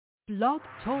Blog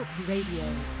Talk Radio.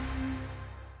 You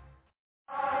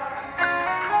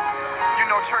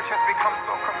know, church has become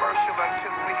so commercial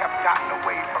until we have gotten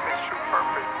away from its true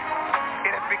purpose.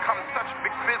 It has become such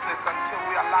big business until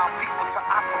we allow people to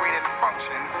operate and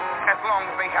function as long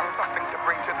as they have something to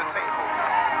bring to the table.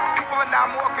 People are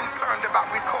now more concerned about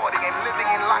recording and living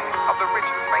in life of the rich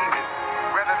and famous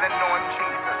rather than knowing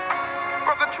Jesus.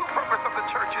 For the true purpose of the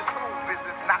church is soul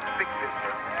business, not big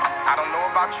business. I don't know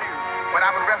about you, but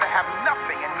I would rather have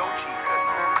nothing and know Jesus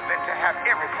than to have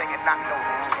everything and not know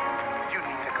him. You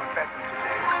need to confess him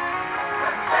today.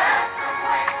 Confess him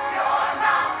with your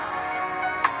mouth.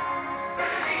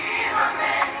 Believe him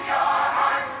in your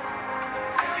heart.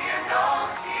 Do you know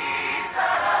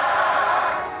Jesus?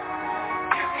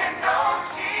 You can know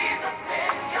Jesus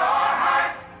in your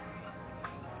heart.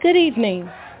 Good evening.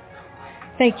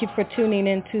 Thank you for tuning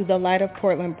into the Light of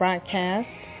Portland broadcast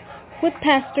with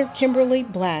Pastor Kimberly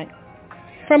Black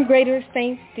from Greater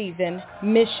St. Stephen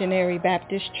Missionary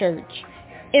Baptist Church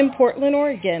in Portland,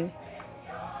 Oregon.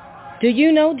 Do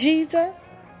you know Jesus?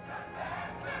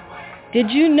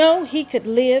 Did you know he could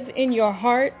live in your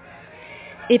heart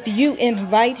if you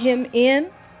invite him in?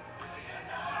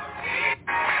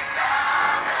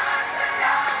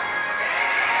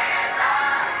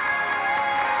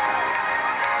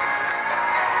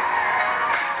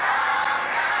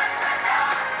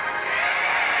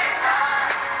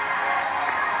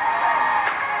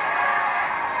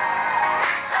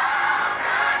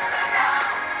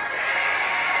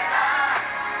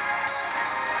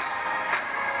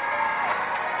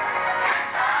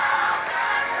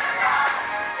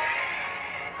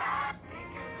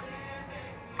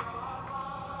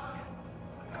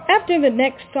 After the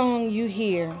next song you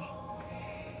hear,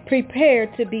 prepare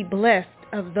to be blessed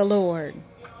of the Lord.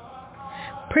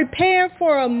 Prepare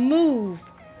for a move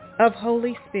of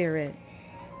Holy Spirit.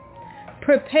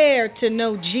 Prepare to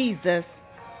know Jesus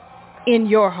in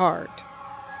your heart.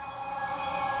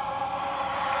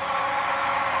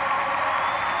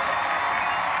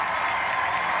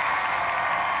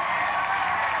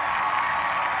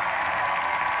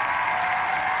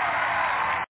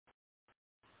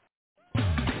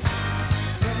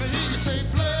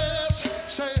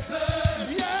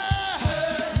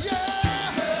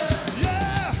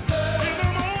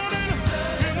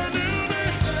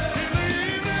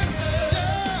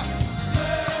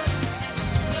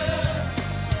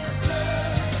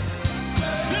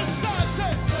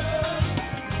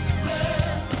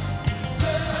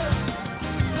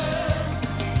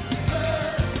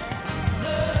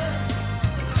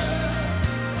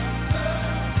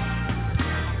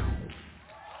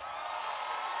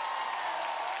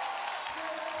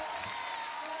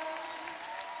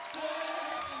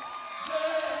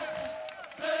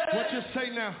 What you say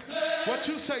now? What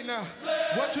you say now?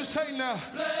 What you say now?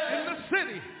 In the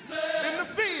city, in the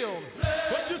field.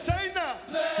 What you say now?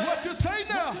 What you say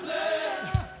now?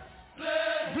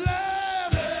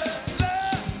 Blood,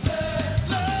 blood,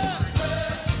 blood.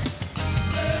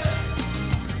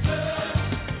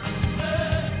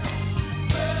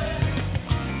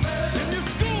 In your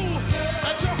school,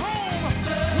 at your home,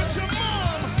 with your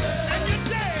mom, and your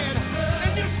dad,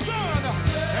 and your son,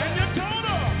 and your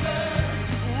daughter.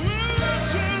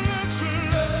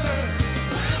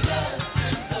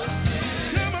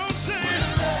 Come on, say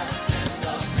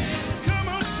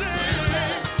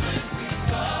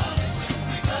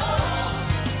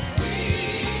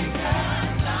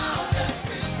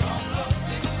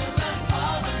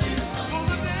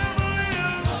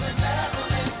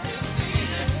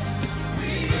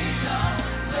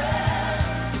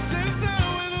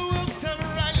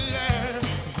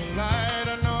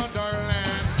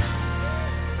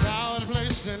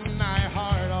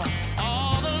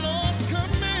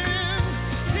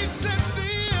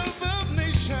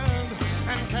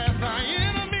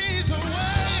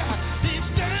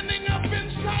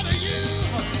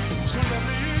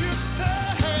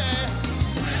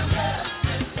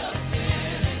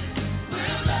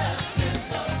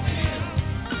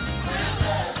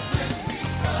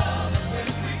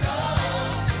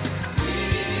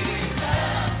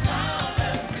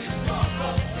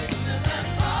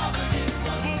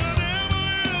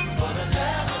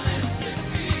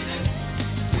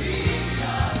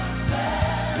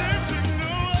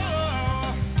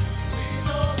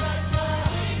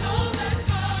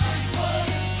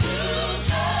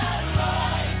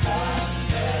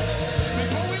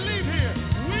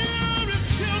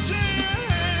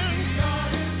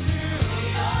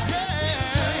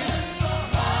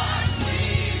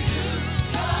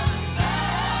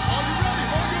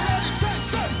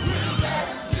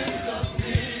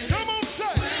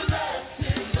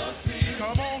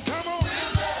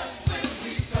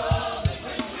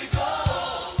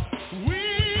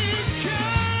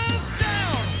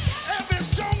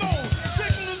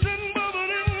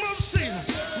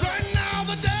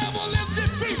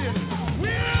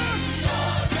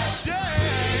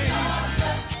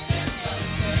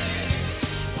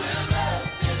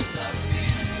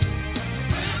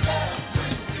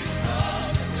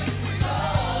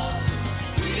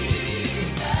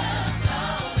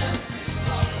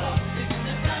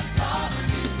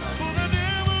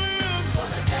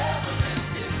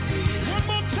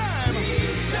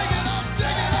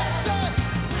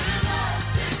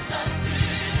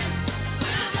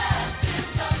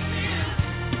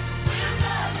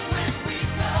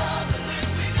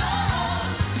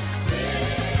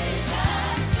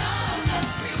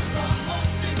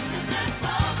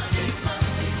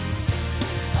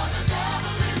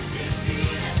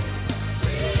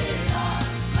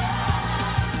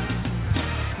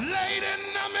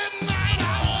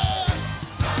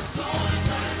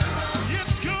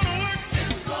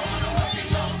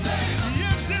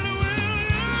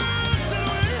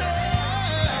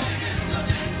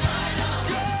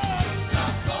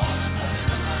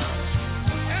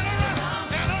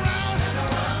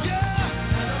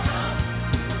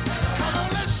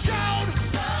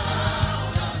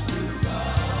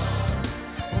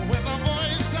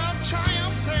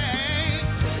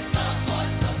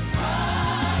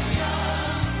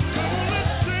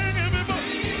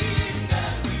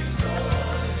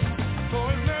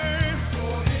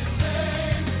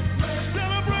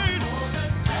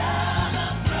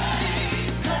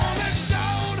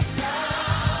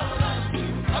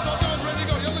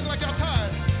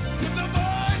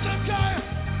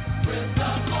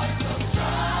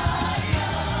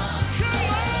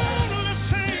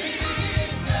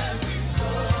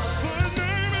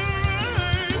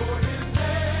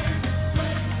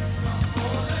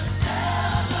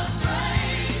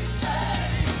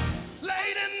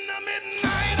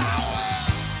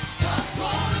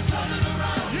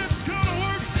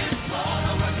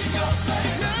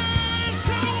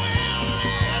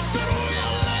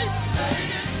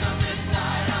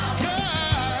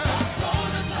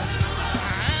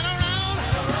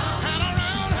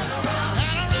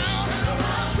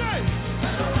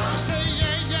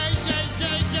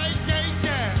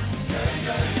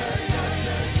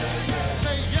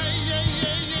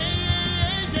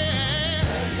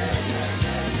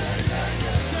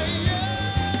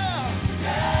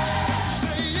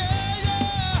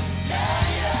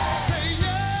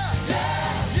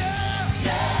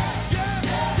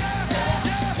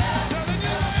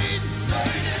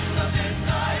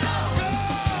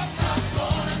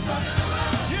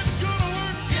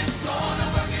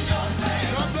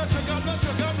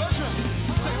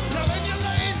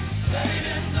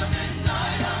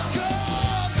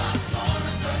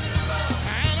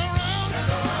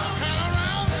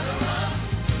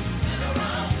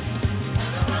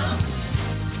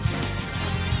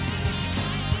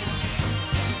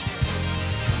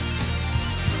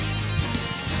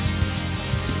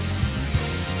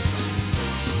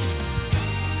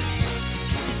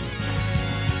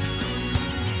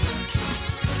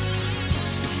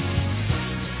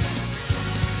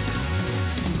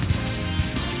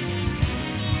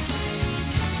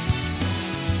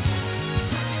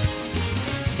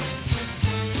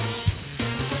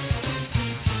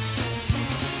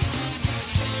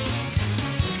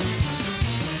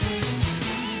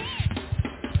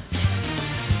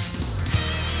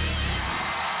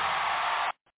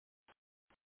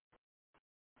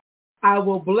I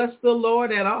will bless the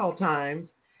Lord at all times,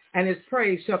 and his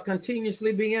praise shall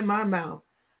continuously be in my mouth.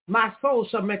 My soul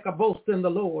shall make a boast in the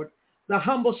Lord. The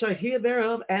humble shall hear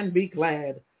thereof and be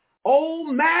glad. Oh,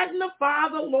 magnify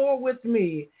the Lord with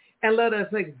me, and let us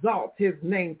exalt his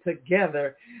name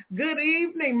together. Good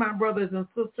evening, my brothers and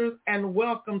sisters, and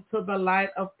welcome to the Light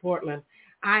of Portland.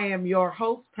 I am your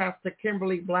host, Pastor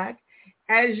Kimberly Black.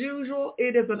 As usual,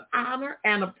 it is an honor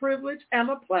and a privilege and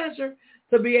a pleasure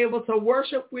to be able to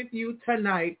worship with you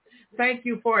tonight. Thank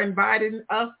you for inviting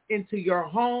us into your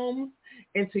home,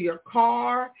 into your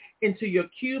car, into your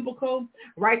cubicle,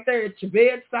 right there at your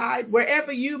bedside,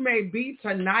 wherever you may be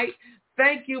tonight.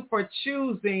 Thank you for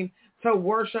choosing to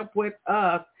worship with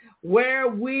us, where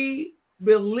we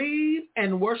believe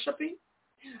in worshiping,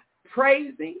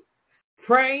 praising,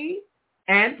 praying,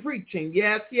 and preaching.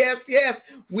 Yes, yes, yes.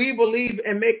 We believe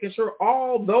in making sure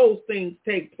all those things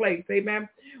take place. Amen.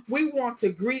 We want to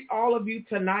greet all of you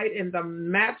tonight in the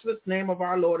matchless name of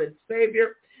our Lord and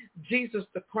Savior, Jesus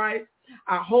the Christ.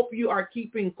 I hope you are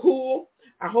keeping cool.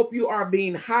 I hope you are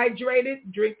being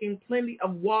hydrated, drinking plenty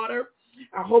of water.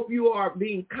 I hope you are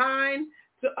being kind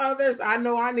to others. I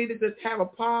know I needed to have a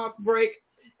pause break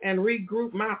and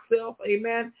regroup myself.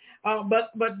 Amen.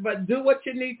 But do what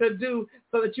you need to do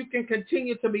so that you can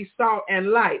continue to be salt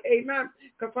and light. Amen.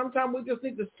 Because sometimes we just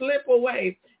need to slip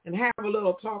away and have a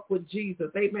little talk with Jesus.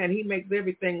 Amen. He makes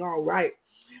everything all right.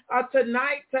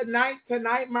 Tonight,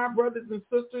 my brothers and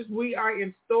sisters, we are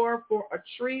in store for a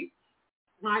treat.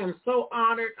 I am so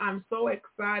honored. I'm so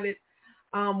excited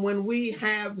when we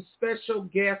have special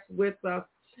guests with us.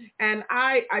 And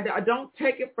I don't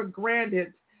take it for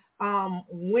granted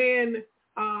when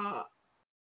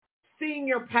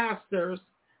senior pastors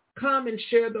come and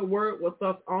share the word with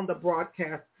us on the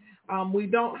broadcast. We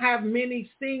don't have many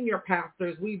senior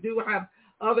pastors. We do have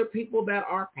other people that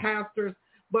are pastors.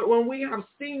 But when we have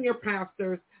senior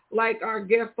pastors like our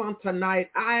guest on tonight,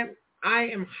 I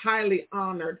am highly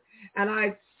honored. And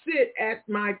I sit at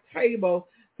my table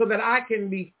so that I can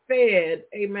be fed.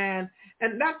 Amen.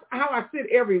 And that's how I sit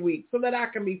every week, so that I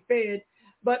can be fed.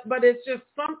 But it's just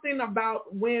something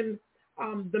about when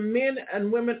the men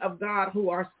and women of God who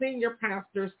are senior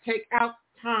pastors take out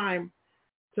time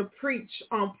to preach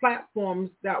on platforms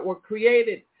that were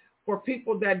created for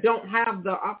people that don't have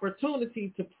the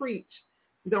opportunity to preach,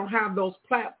 don't have those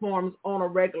platforms on a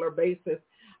regular basis.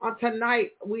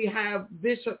 Tonight, we have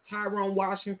Bishop Tyrone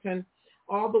Washington,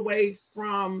 all the way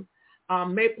from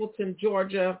Mapleton,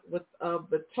 Georgia, with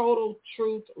the Total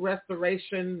Truth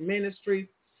Restoration Ministry.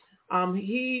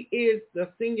 He is the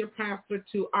senior pastor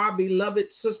to our beloved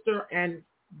sister and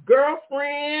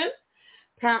girlfriend,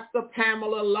 Pastor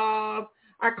Pamela Love.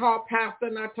 I called Pastor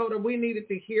and I told her we needed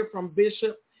to hear from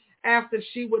Bishop. Asked if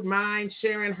she would mind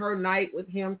sharing her night with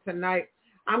him tonight.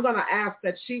 I'm going to ask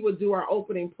that she would do our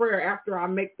opening prayer after I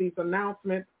make these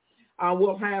announcements.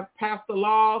 We'll have Pastor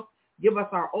Love give us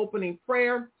our opening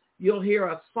prayer. You'll hear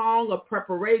a song of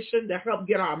preparation to help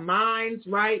get our minds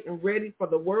right and ready for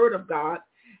the word of God.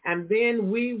 And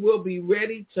then we will be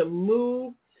ready to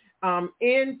move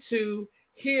into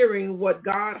hearing what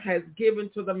God has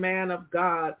given to the man of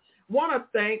God. Want to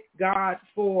thank God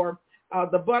for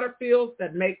the Butterfields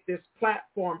that make this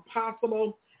platform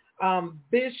possible.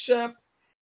 Bishop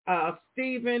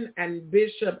Stephen and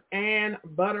Bishop Ann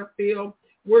Butterfield.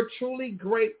 We're truly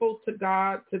grateful to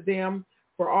God, to them,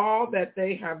 for all that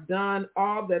they have done,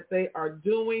 all that they are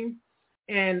doing,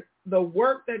 and the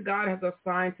work that God has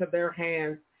assigned to their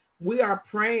hands. We are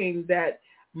praying that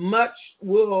much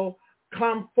will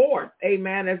come forth,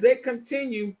 amen, as they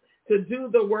continue to do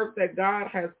the work that God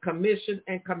has commissioned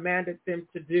and commanded them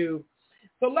to do.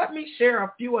 So let me share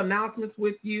a few announcements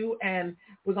with you, and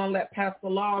we're going to let Pastor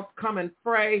Laws come and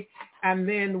pray, and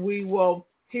then we will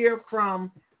hear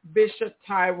from Bishop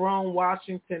Tyrone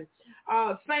Washington.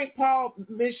 St. Paul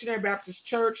Missionary Baptist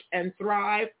Church and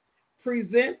Thrive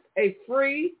presents a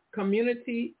free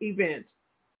community event.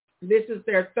 This is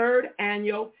their third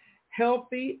annual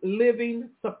Healthy Living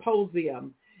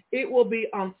Symposium. It will be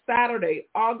on Saturday,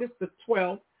 August the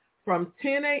 12th, from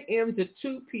 10 a.m. to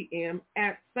 2 p.m.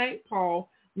 at St. Paul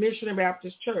Missionary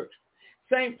Baptist Church.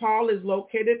 St. Paul is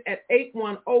located at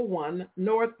 8101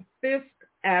 North Fisk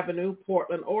Avenue,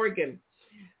 Portland, Oregon.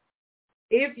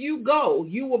 If you go,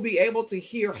 you will be able to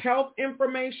hear health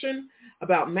information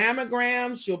about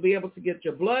mammograms. You'll be able to get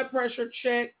your blood pressure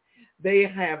checked. They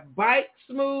have bike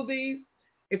smoothies.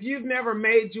 If you've never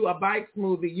made you a bike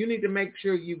smoothie, you need to make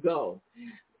sure you go.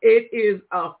 It is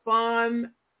a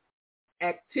fun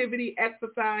activity,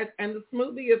 exercise, and the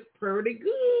smoothie is pretty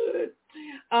good.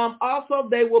 Also,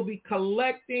 they will be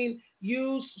collecting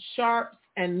used sharps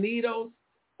and needles,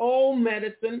 old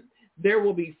medicine. There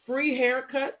will be free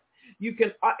haircuts. You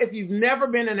can, if you've never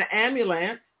been in an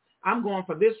ambulance, I'm going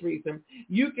for this reason.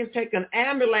 You can take an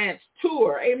ambulance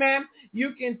tour. Amen.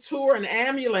 You can tour an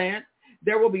ambulance.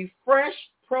 There will be fresh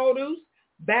produce,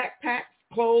 backpacks,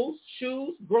 clothes,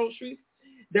 shoes, groceries.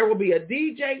 There will be a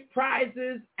DJ,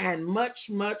 prizes, and much,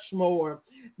 much more.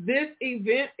 This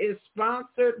event is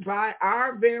sponsored by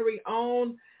our very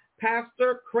own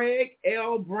Pastor Craig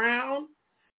L. Brown.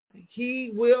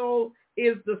 He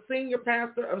is the senior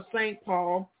pastor of St.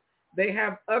 Paul. They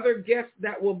have other guests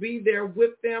that will be there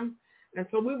with them. And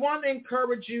so we want to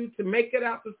encourage you to make it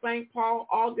out to St. Paul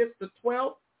August the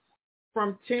 12th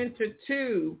from 10 to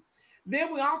 2.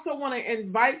 Then we also want to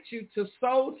invite you to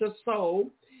Soul to Soul.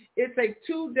 It's a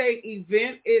 2-day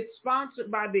event. It's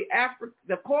sponsored by the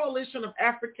Coalition of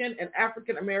African and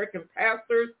African American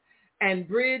Pastors and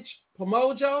Bridge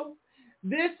Pomojo.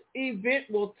 This event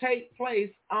will take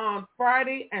place on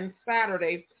Friday and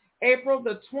Saturday, April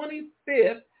the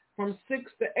 25th from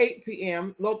 6 to 8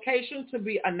 p.m., location to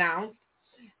be announced.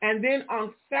 And then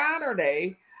on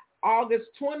Saturday, August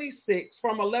 26th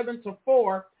from 11 to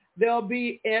 4, they'll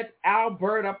be at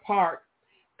Alberta Park.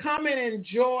 Come and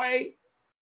enjoy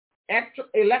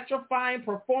electrifying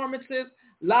performances,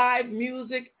 live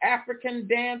music, African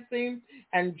dancing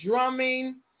and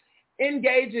drumming,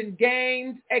 engage in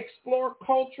games, explore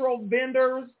cultural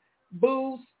vendors,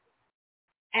 booths,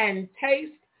 and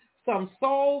taste some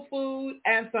soul food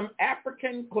and some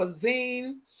African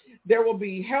cuisine. There will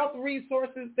be health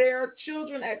resources there,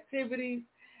 children activities,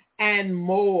 and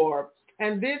more.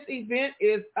 And this event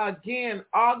is, again,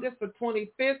 August the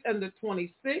 25th and the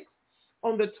 26th.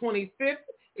 On the 25th,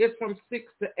 it's from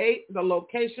 6 to 8, the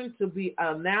location to be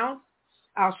announced.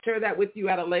 I'll share that with you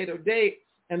at a later date.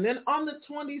 And then on the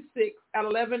 26th, at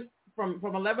 11, from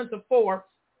 11 to 4,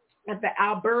 at the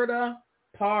Alberta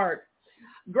Park.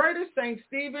 Greater St.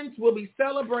 Stephen's will be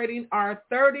celebrating our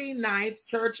 39th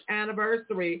church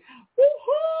anniversary. Woohoo!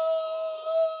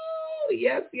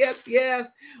 Yes, yes, yes.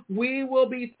 We will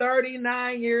be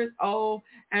 39 years old,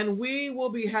 and we will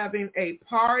be having a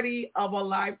party of a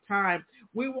lifetime.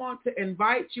 We want to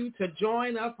invite you to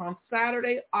join us on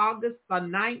Saturday, August the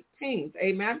 19th.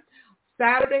 Amen.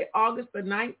 Saturday, August the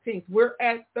 19th. We're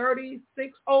at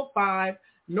 3605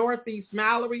 Northeast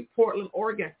Mallory, Portland,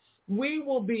 Oregon. We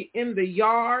will be in the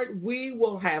yard. We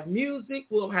will have music.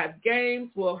 We'll have games.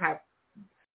 We'll have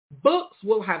books.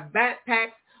 We'll have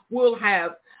backpacks. We'll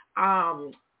have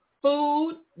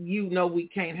food. You know we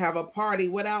can't have a party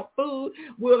without food.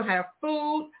 We'll have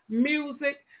food,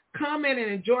 music. Come in and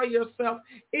enjoy yourself.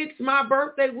 It's my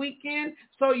birthday weekend,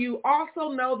 so you also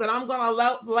know that I'm going to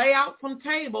lay out some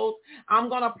tables. I'm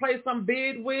going to play some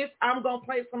bid whist. I'm going to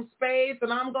play some spades,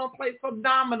 and I'm going to play some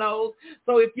dominoes.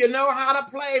 So if you know how to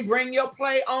play, bring your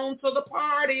play on to the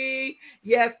party.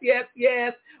 Yes, yes,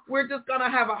 yes. We're just going to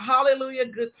have a hallelujah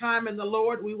good time in the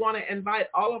Lord. We want to invite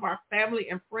all of our family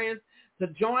and friends to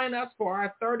join us for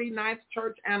our 39th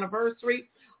church anniversary.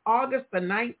 August the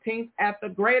 19th at the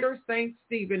Greater St.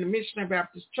 Stephen Missionary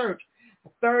Baptist Church,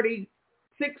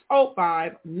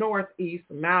 3605 Northeast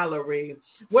Mallory.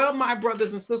 Well, my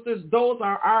brothers and sisters, those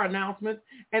are our announcements.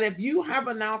 And if you have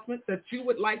announcements that you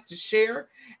would like to share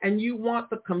and you want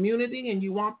the community and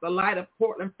you want the Light of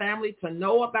Portland family to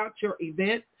know about your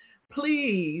event,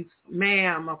 please,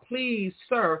 ma'am, please,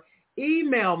 sir,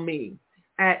 email me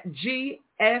at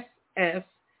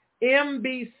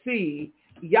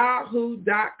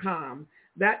gssmbc@yahoo.com.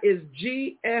 That is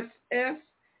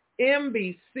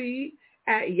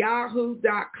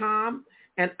gssmbc@yahoo.com.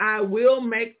 And I will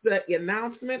make the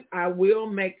announcement. I will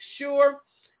make sure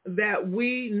that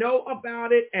we know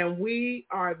about it, and we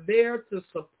are there to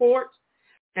support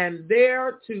and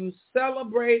there to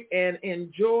celebrate and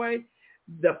enjoy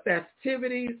the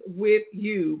festivities with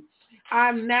you.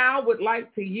 I now would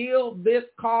like to yield this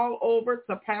call over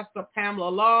to Pastor Pamela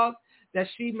Laws, that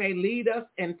she may lead us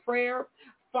in prayer.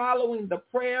 Following the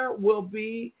prayer will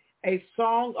be a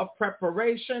song of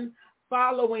preparation.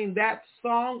 Following that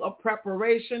song of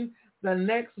preparation, the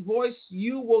next voice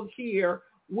you will hear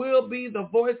will be the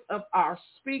voice of our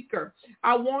speaker.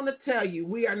 I want to tell you,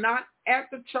 we are not at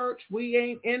the church. We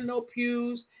ain't in no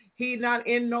pews. He's not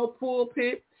in no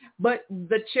pulpit. But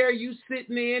the chair you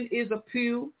sitting in is a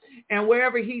pew. And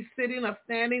wherever he's sitting or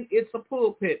standing, it's a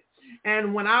pulpit.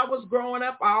 And when I was growing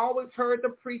up, I always heard the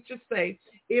preacher say,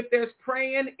 if there's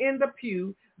praying in the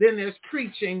pew, then there's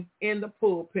preaching in the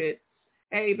pulpit.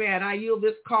 Amen. I yield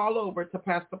this call over to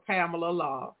Pastor Pamela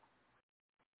Law.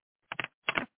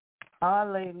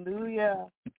 Hallelujah.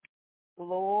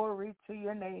 Glory to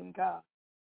your name, God.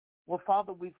 Well,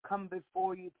 Father, we've come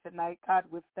before you tonight, God,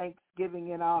 with thanksgiving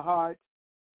in our hearts.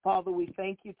 Father, we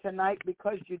thank you tonight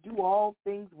because you do all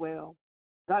things well.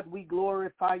 God, we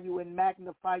glorify you and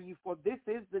magnify you, for this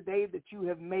is the day that you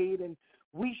have made, and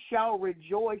we shall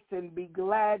rejoice and be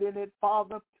glad in it,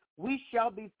 Father. We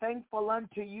shall be thankful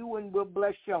unto you and will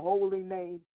bless your holy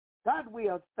name. God, we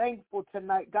are thankful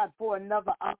tonight, God, for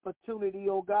another opportunity,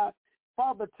 oh God,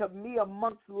 Father, to me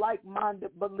amongst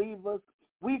like-minded believers.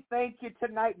 We thank you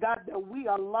tonight, God, that we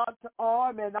are locked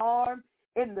arm in arm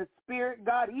in the spirit,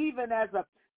 God, even as a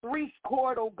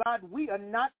three-cord, oh God, we are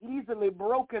not easily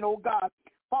broken, oh God.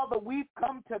 Father, we've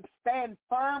come to stand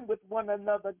firm with one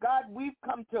another. God, we've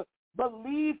come to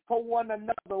believe for one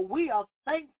another. We are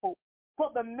thankful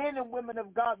for the men and women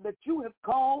of God that you have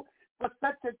called for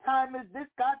such a time as this,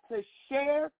 God, to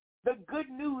share the good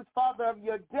news, Father, of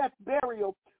your death,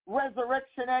 burial,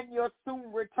 resurrection, and your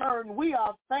soon return. We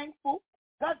are thankful,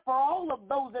 God, for all of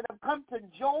those that have come to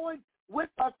join with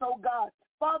us, oh God.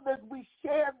 Father, as we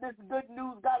share this good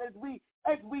news, God, as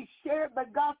we share the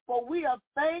gospel, we are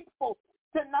thankful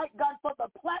tonight, God, for the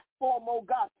platform, oh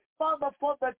God. Father,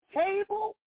 for the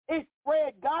table is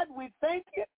spread. God, we thank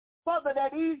you, Father,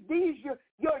 that these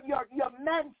your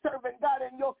manservant, God,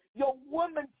 and your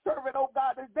woman servant, oh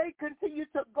God, as they continue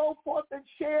to go forth and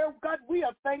share, God, we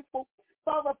are thankful,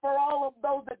 Father, for all of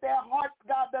those that their hearts,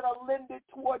 God, that are lended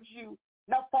towards you.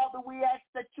 Now, Father, we ask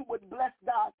that you would bless,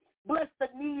 God. Bless the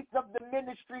needs of the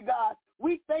ministry, God.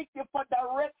 We thank you for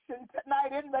direction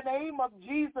tonight in the name of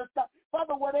Jesus, God.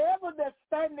 Father, whatever they're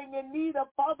standing in need of,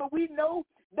 Father, we know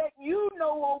that you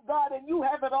know, oh God, and you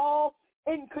have it all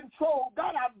in control.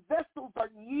 God, our vessels are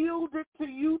yielded to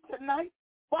you tonight.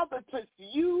 Father, to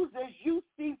use as you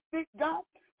see fit, God.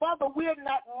 Father, we're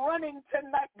not running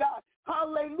tonight, God.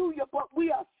 Hallelujah. But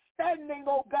we are standing,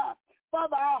 oh God.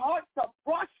 Father, our hearts are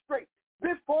prostrate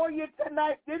before you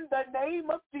tonight in the name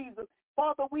of Jesus.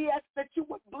 Father, we ask that you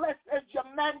would bless as your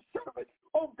manservant,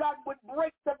 oh God, would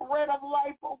break the bread of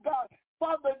life, oh God.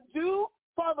 Father, do,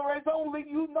 Father, as only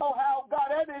you know how, God,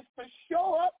 that is to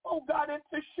show up, oh God, and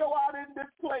to show out in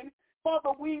this place. Father,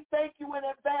 we thank you in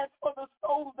advance for the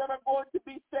souls that are going to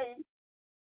be saved.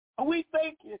 We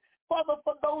thank you, Father,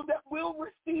 for those that will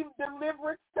receive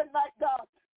deliverance tonight, God.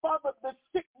 Father, the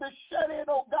sick, the shut-in,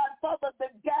 oh God. Father,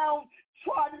 the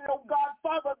downtrodden, oh God.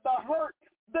 Father, the hurt,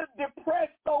 the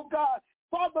depressed, oh God.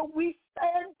 Father, we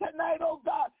stand tonight, oh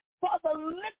God. Father,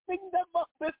 lifting them up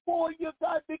before you,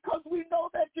 God, because we know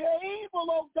that you're able,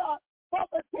 oh God,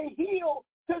 Father, to heal,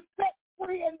 to set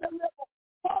free and deliver.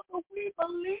 Father, we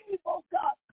believe, oh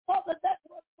God, Father, that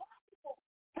what possible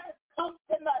has come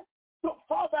tonight. So,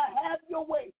 Father, have your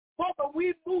way. Father,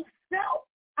 we move self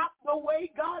out the way,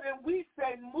 God, and we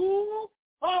say move.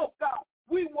 Oh, God,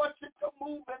 we want you to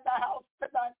move in the house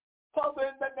tonight. Father,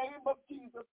 in the name of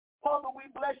Jesus. Father, we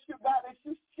bless you, God, as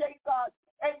you shake, God,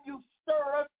 and you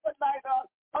stir us tonight,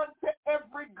 unto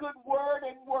every good word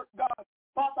and work, God.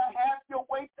 Father, have your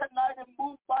way tonight and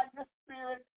move by your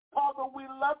spirit. Father, we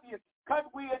love you because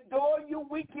we adore you.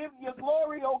 We give you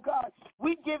glory, oh God.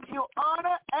 We give you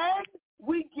honor and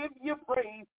we give you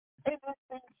praise. And it's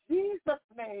in Jesus'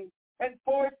 name. And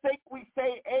for his sake, we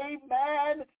say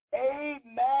amen,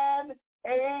 amen,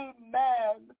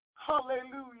 amen.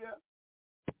 Hallelujah.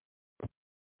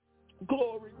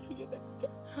 Glory to your name.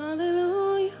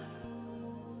 Hallelujah.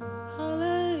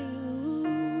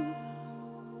 Hallelujah.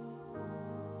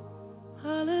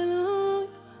 Hallelujah.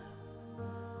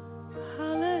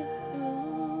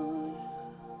 Hallelujah.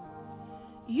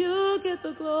 You get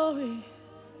the glory.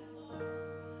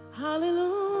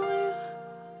 Hallelujah.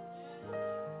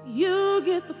 You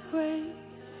get the praise.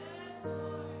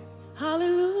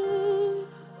 Hallelujah.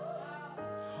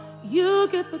 You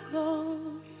get the glory.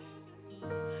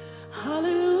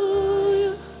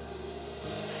 Hallelujah.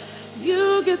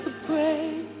 You get the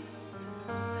praise.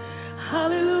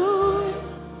 Hallelujah.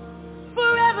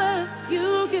 Forever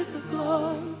you get the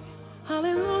glory.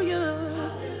 Hallelujah.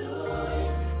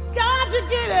 God, you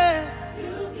get it.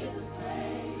 You get the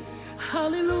praise.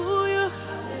 Hallelujah.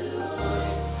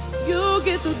 You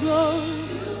get the glory.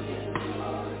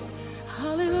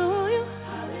 Hallelujah.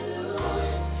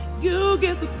 You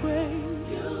get the praise.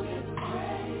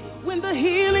 When the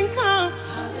healing comes,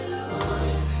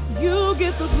 you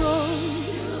get the glory.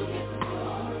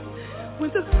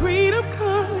 When the freedom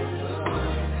comes,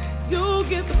 you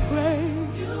get the praise.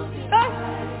 Hey.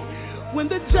 When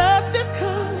the justice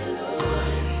comes,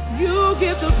 you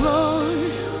get the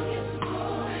glory.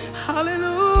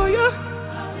 Hallelujah.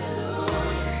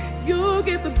 You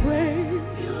get the praise.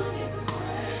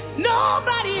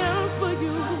 Nobody else for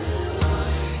you.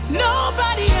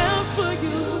 Nobody else for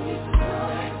you.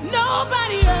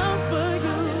 Nobody else for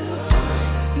you.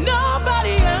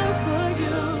 Nobody else for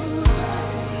you.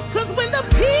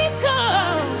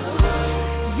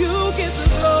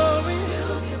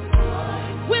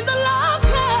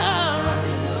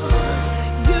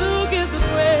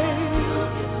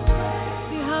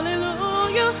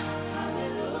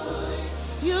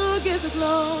 get the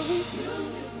glory.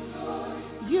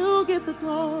 You get the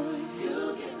glory.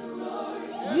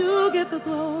 You get the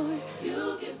glory.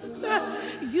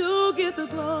 You get the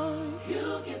glory.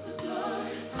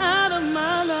 Out of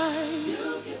my life.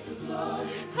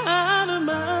 Out of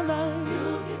my life.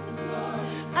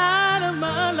 Out of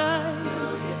my life.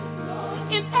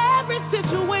 In every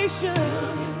situation,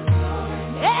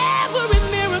 every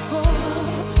miracle,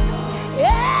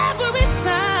 every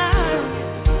sign,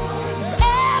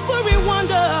 every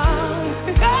wonder,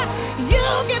 you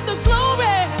get the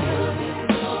glory.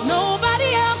 Nobody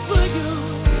else but you.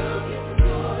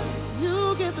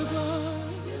 You get the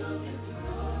glory.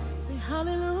 Say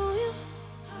hallelujah.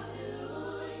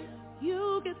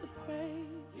 You get the praise.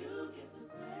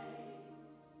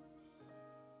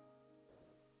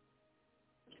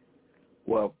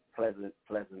 Well, pleasant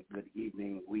good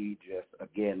evening. We just,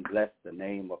 again, bless the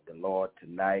name of the Lord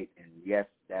tonight. And, yes,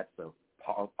 that's an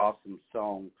awesome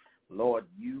song. Lord,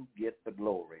 you get the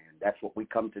glory. And that's what we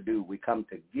come to do. We come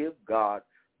to give God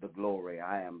the glory.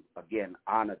 I am, again,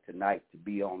 honored tonight to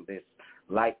be on this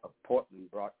Light of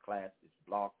Portland broadcast, this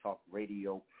Blog Talk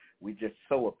Radio. We're just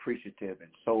so appreciative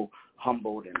and so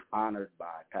humbled and honored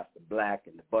by Pastor Black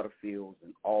and the Butterfields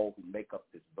and all who make up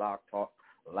this Blog Talk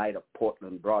Light of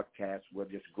Portland broadcast. We're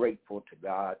just grateful to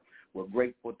God. We're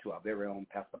grateful to our very own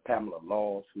Pastor Pamela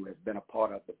Laws, who has been a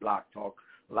part of the Blog Talk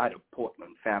Light of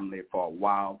Portland family for a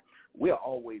while. We are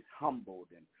always humbled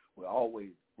and we're always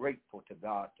grateful to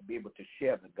God to be able to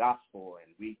share the gospel.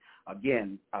 And we,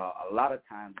 again, a lot of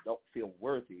times don't feel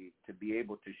worthy to be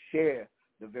able to share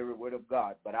the very word of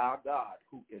God, but our God,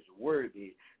 who is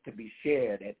worthy to be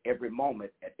shared at every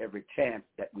moment, at every chance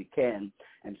that we can.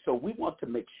 And so we want to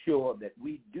make sure that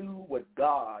we do what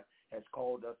God has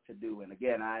called us to do. And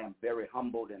again, I am very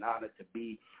humbled and honored to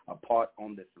be a part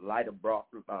on this Light of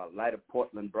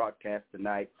Portland broadcast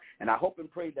tonight. And I hope and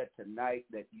pray that tonight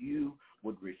that you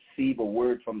would receive a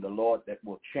word from the Lord that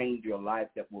will change your life,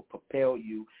 that will propel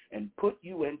you and put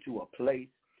you into a place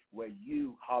where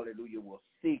you, hallelujah, will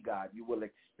see God. You will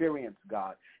experience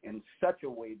God in such a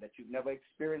way that you've never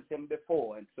experienced him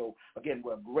before. And so, again,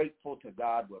 we're grateful to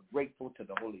God. We're grateful to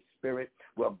the Holy Spirit.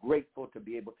 We're grateful to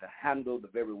be able to handle the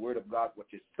very word of God,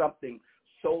 which is something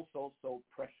so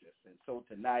precious. And so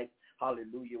tonight,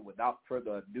 hallelujah, without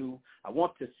further ado, I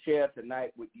want to share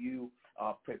tonight with you,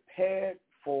 prepared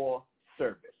for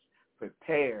service.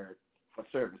 Prepared for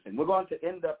service. And we're going to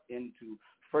end up in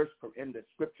the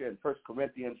scripture in 1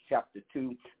 Corinthians chapter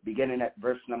 2, beginning at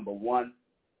verse number 1,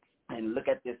 and look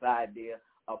at this idea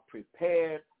of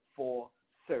prepared for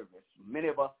service. Many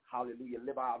of us, hallelujah,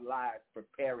 live our lives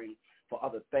preparing for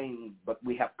other things, but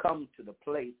we have come to the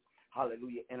place,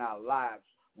 hallelujah, in our lives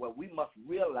where we must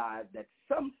realize that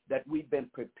some that we've been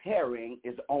preparing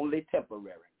is only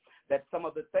temporary. That some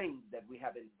of the things that we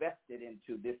have invested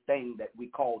into this thing that we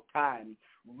call time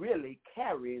really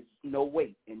carries no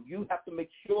weight. And you have to make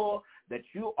sure that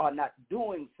you are not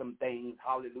doing some things,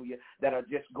 hallelujah, that are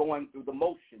just going through the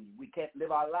motions. We can't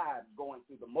live our lives going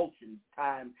through the motions.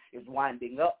 Time is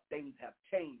winding up. Things have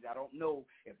changed. I don't know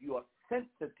if you are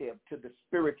sensitive to the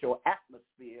spiritual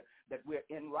atmosphere that we're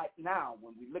in right now.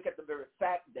 When we look at the very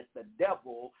fact that the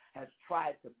devil has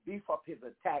tried to beef up his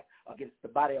attack against the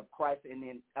body of Christ and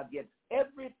then against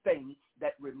everything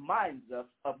that reminds us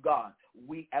of God.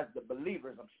 We as the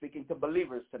believers, I'm speaking to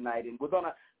believers tonight, and we're going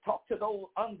to talk to those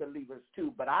unbelievers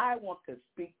too, but I want to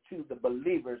speak to the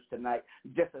believers tonight,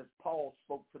 just as Paul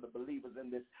spoke to the believers in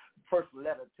this first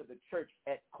letter to the church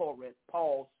at Corinth.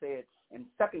 Paul said in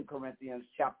 2 Corinthians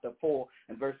chapter 4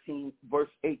 and verse 18,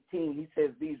 he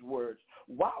says these words,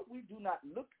 "While we do not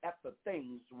look at the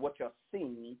things which are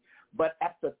seen, but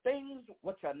at the things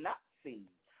which are not seen.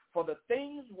 For the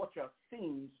things which are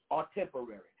seen are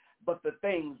temporary, but the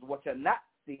things which are not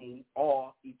seen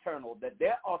are eternal." That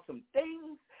there are some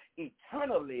things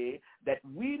eternally that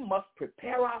we must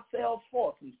prepare ourselves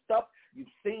for. Some stuff you've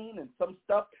seen and some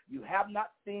stuff you have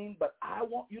not seen, but I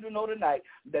want you to know tonight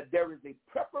that there is a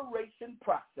preparation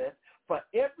process for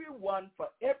everyone, for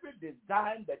every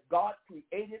design that God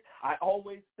created. I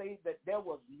always say that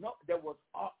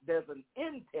there's an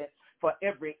intent for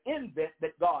every invent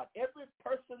that every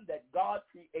person that God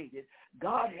created,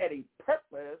 God had a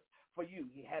purpose for you.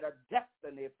 He had a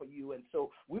destiny for you. And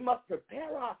so we must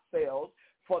prepare ourselves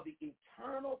for the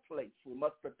eternal place. We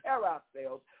must prepare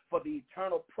ourselves for the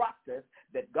eternal process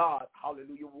that God,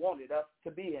 hallelujah, wanted us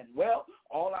to be in. Well,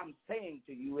 all I'm saying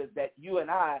to you is that you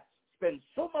and I spend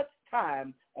so much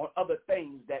time on other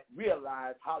things that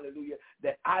realize, hallelujah,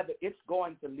 that either it's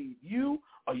going to leave you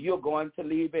or you're going to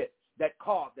leave it. That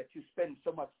car that you spend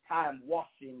so much time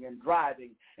washing and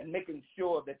driving and making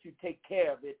sure that you take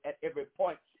care of it at every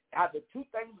point,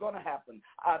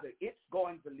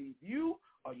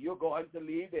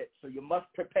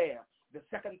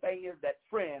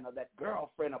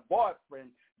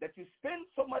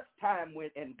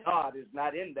 God is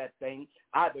not in that thing,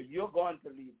 either you're going to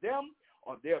leave them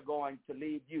or they're going to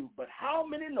leave you. But how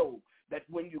many know that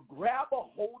when you grab a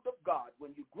hold of God,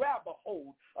 when you grab a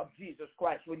hold of Jesus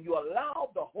Christ, when you allow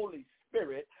the Holy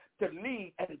Spirit to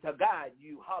lead and to guide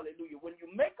you, hallelujah, when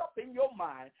you make up in your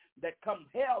mind that come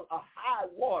hell or high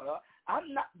water,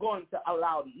 I'm not going to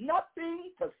allow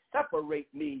nothing to separate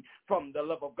me from the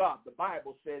love of God. The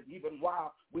Bible says even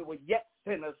while we were yet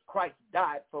sinners, Christ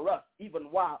died for us. Even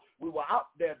while we were out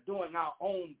there doing our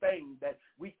own thing that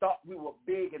we thought we were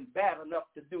big and bad enough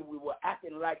to do, we were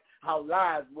acting like our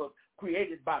lives were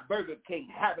created by Burger King,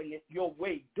 having it your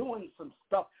way, doing some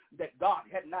stuff that God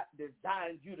had not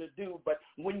designed you to do. But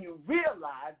when you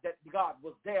realize that God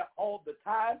was there all the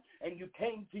time and you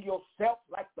came to yourself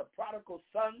like the prodigal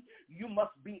son, you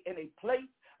must be in a place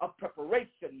of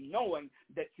preparation, knowing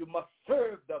that you must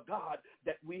serve the God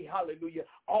that we, hallelujah,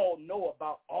 all know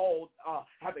about, all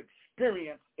have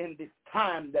experienced in this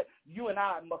time, that you and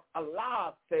I must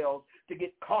allow ourselves to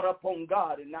get caught up on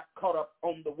God and not caught up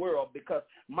on the world, because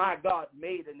my God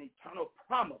made an eternal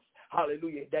promise,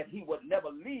 hallelujah, that he would never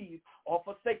leave or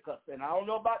forsake us. And I don't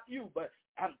know about you, but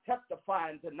I'm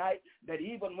testifying tonight that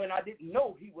even when I didn't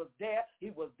know he was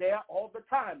there all the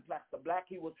time, Pastor Black.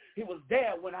 He was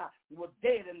there when I was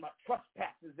dead in my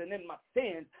trespasses and in my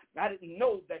sins. I didn't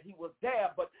know that he was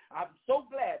there, but I'm so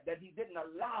glad that he didn't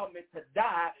allow me to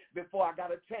die before I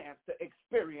got a chance to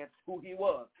experience who he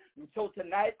was. And so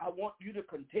tonight I want you to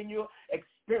continue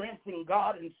experiencing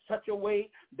God in such a way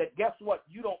that, guess what,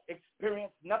 you don't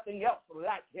experience nothing else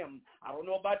like him. I don't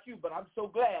know about you, but I'm so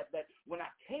glad that when I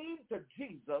came to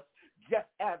Jesus, just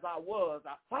as I was,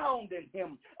 I found in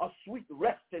him a sweet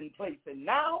resting place. And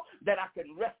now that I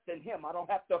can rest in him, I don't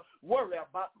have to worry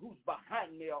about who's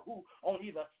behind me or who on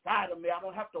either side of me. I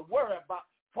don't have to worry about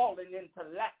falling into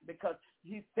lack, because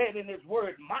he said in his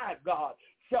word, my God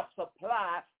shall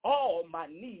supply all my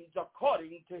needs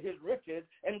according to his riches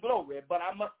and glory. But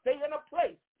I must stay in a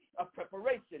place of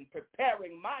preparation,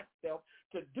 preparing myself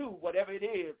to do whatever it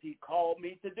is he called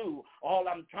me to do. All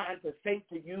I'm trying to say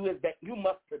to you is that you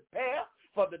must prepare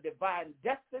for the divine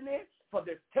destiny, for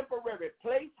this temporary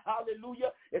place,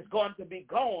 hallelujah, is going to be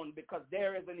gone, because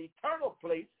there is an eternal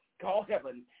place called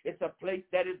heaven. It's a place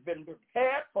that has been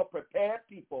prepared for prepared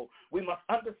people. We must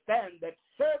understand that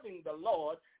serving the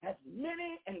Lord has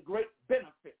many and great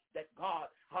benefits, that God,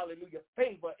 hallelujah,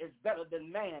 favor is better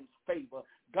than man's favor.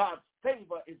 God's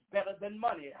favor is better than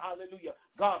money, hallelujah.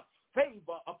 God's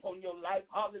favor upon your life,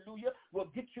 hallelujah, will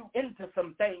get you into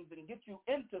some things and get you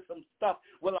into some stuff,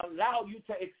 will allow you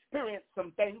to experience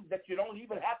some things that you don't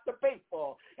even have to pay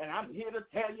for. And I'm here to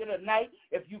tell you tonight,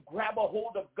 if you grab a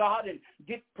hold of God and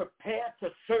get prepared to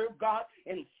serve God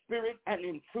in spirit and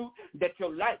in truth, that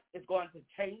your life is going to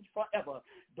change forever.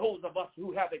 Those of us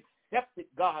who have accepted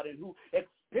God and who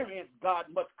experience God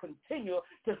must continue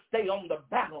to stay on the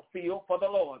battlefield for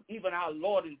the Lord. Even our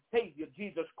Lord and Savior,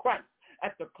 Jesus Christ,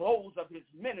 at the close of his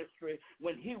ministry,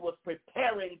 when he was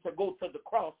preparing to go to the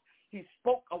cross, he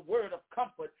spoke a word of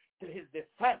comfort to his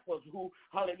disciples who,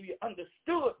 hallelujah,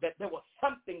 understood that there was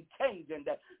something changing,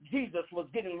 that Jesus was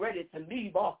getting ready to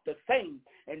leave off the same.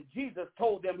 And Jesus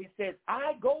told them, he says,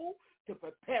 I go to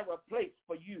prepare a place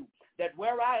for you, that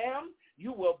where I am,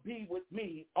 you will be with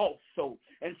me also.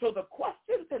 And so the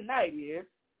question tonight is,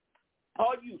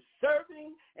 are you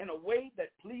serving in a way that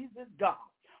pleases God?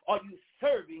 Are you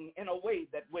serving in a way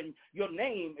that when your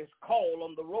name is called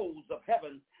on the rolls of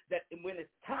heaven, that when it's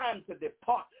time to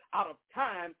depart out of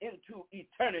time into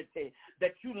eternity,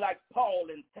 that you, like Paul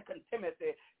in 2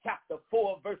 Timothy chapter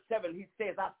 4, verse 7, he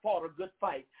says, I fought a good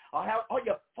fight. Have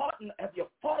you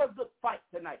fought a good fight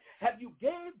tonight? Have you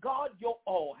gave God your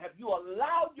all? Have you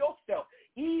allowed yourself,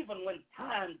 even when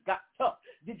times got tough,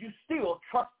 did you still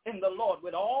trust in the Lord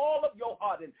with all of your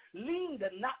heart and lean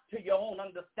not to your own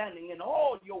understanding? In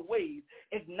all your ways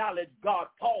acknowledge God.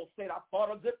 Paul said, I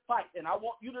fought a good fight. And I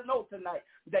want you to know tonight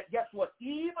that, guess what,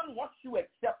 even once you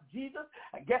accept Jesus,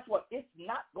 guess what, it's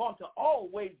not going to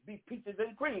always be peaches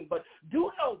and cream. But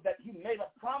do know that he made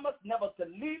a promise never to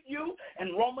leave you.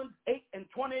 And Romans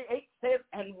 8:28 says,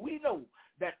 and we know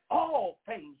that all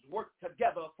things work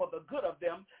together for the good of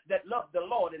them that love the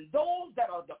Lord, and those that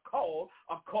are the called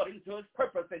according to his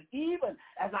purpose. And even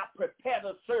as I prepare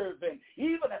to serve, and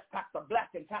even as Pastor Black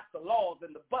and Pastor Laws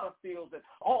and the Butterfields and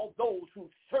all those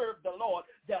who serve the Lord,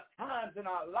 there are times in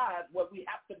our lives where we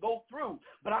have to go through.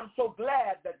 But I'm so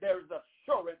glad that there is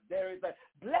assurance. There is a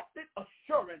blessed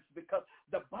assurance, because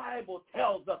the Bible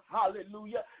tells us,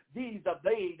 hallelujah, these are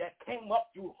they that came up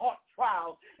through hard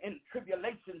trials and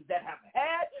tribulations, that have had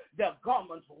their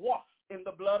garments washed in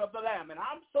the blood of the Lamb. And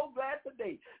I'm so glad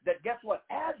today that guess what?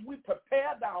 As we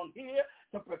prepare down here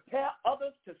to prepare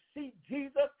others to see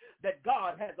Jesus, that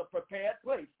God has a prepared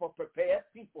place for prepared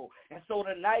people. And so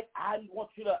tonight, I want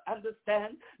you to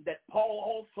understand that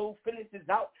Paul also finishes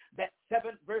out that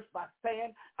 7th verse by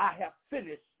saying, I have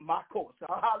finished my course.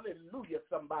 Hallelujah,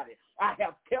 somebody. I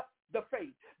have kept the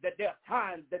faith. That there are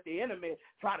times that the enemy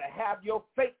try to have your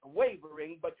faith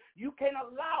wavering, but you can't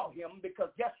allow him, because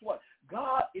guess what?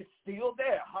 God is still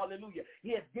there. Hallelujah.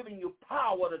 He has given you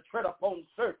power to tread upon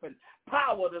serpents,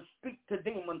 power to speak to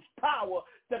demons, power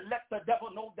to let the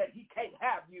devil know that he can't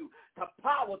have you, the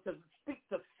power to speak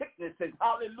to sicknesses.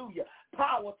 Hallelujah.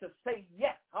 Power to say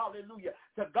yes, hallelujah,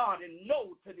 to God and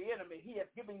no to the enemy. He has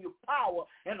given you power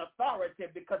and authority,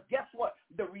 because guess what?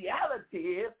 The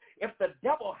reality is, if the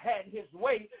devil had his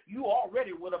way, you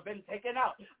already would have been taken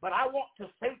out. But I want to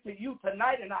say to you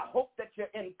tonight, and I hope that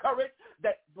you're encouraged,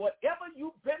 that whatever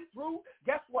you've been through,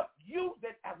 guess what? Use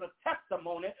it as a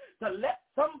testimony to let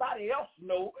somebody else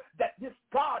know that this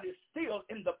God is still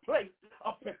in the place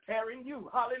of preparing you.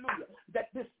 Hallelujah. That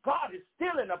this God is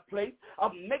still in a place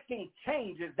of making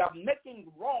changes, of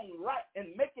making wrong right,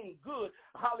 and making good,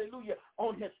 hallelujah,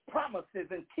 on his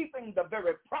promises and keeping the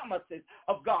very promises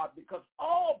of God, because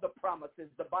all the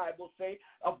promises, the Bible say,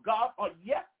 of God are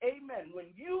yes, amen. When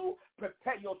you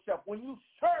prepare yourself, when you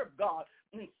serve God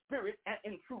in spirit and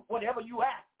in truth, whatever you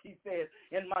ask, he says,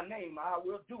 in my name, I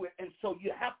will do it. And so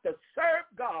you have to serve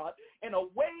God in a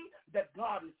way that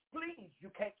God is pleased.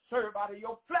 You can't serve out of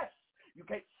your flesh. You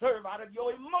can't serve out of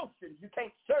your emotions. You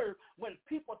can't serve when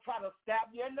people try to stab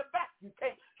you in the back. You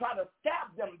can't try to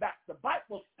stab them back. The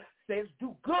Bible says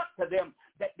do good to them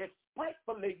that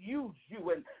despitefully use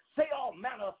you and say all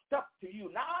manner of stuff to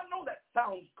you. Now, I know that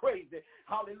sounds crazy,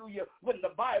 hallelujah, when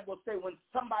the Bible says when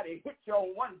somebody hits you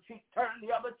on one cheek, turn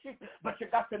the other cheek. But you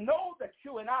got to know that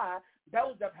you and I,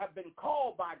 those that have been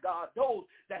called by God, those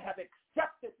that have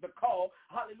accepted the call,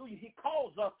 hallelujah, he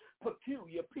calls us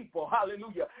peculiar people,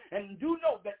 hallelujah. And do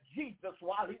know that Jesus,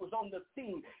 while he was on the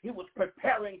scene, he was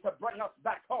preparing to bring us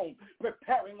back home,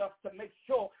 preparing us to make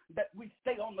sure that we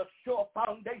stay on the sure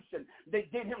foundation.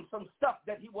 They did him some stuff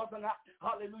that he wasn't,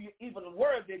 hallelujah, even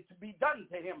worthy to be done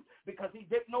to him, because he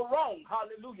did no wrong,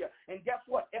 hallelujah. And guess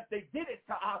what? If they did it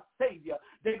to our Savior,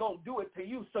 they're going to do it to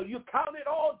you. So you count it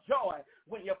all joy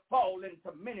when you fall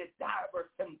into many diverse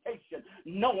temptations,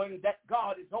 knowing that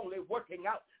God is only working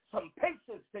out some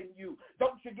patience in you.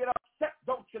 Don't you get upset.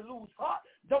 Don't you lose heart.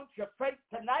 Don't you faint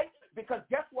tonight, because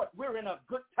guess what? We're in a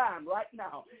good time right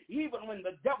now. Even when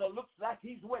the devil looks like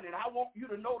he's winning, I want you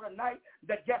to know tonight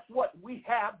that guess what? We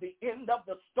have the end of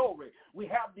the story. We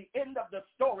have the end of the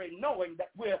story, knowing that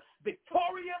we're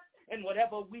victorious in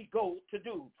whatever we go to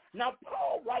do. Now,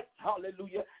 Paul writes,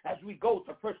 hallelujah, as we go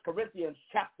to 1 Corinthians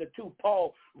chapter 2,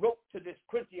 Paul wrote to this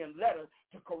Corinthian letter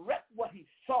to correct what he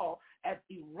saw as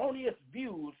erroneous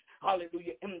views,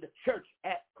 hallelujah, in the church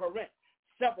at Corinth.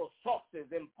 Several sources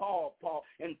in Paul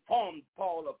informed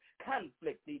Paul of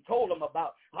conflict. He told him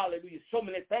about, hallelujah, so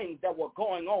many things that were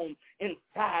going on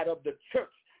inside of the church.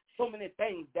 So many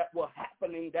things that were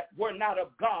happening that were not of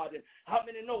God. And how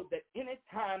many know that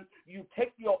anytime you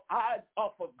take your eyes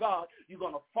off of God, you're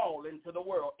going to fall into the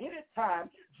world? Anytime,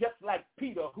 just like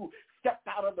Peter, who stepped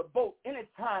out of the boat,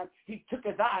 anytime he took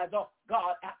his eyes off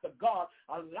God after God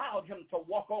allowed him to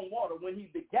walk on water, when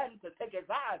he began to take his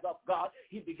eyes off God,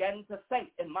 he began to sink.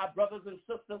 And my brothers and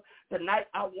sisters, tonight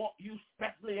I want you,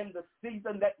 especially in the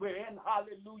season that we're in,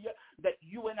 hallelujah, that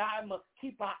you and I must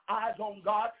keep our eyes on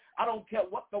God. I don't care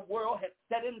what the world has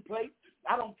set in place.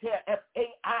 I don't care if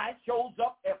AI shows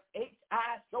up, if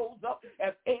HI shows up,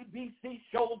 if ABC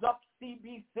shows up,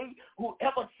 CBC,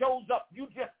 whoever shows up, you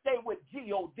just stay with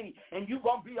God and you're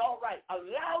going to be all right.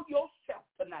 Allow yourself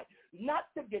tonight not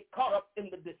to get caught up in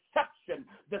the deception.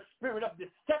 The spirit of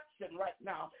deception right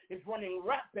now is running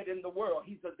rapid in the world.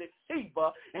 He's a deceiver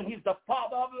and he's the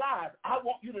father of lies. I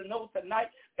want you to know tonight,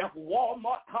 if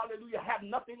Walmart, hallelujah, have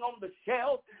nothing on the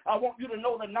shelves, I want you to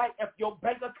know tonight, if your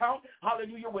bank account,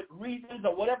 hallelujah, with Regions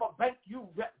or whatever bank you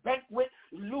bank with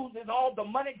loses all the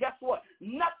money, guess what?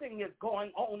 Nothing is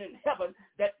going on in heaven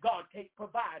that God can't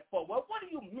provide for. Well, what do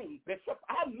you mean, Bishop?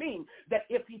 I mean that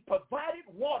if he provided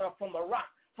water from a rock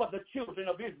for the children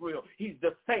of Israel, he's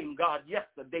the same God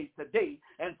yesterday, today,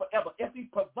 and forever. If he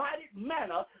provided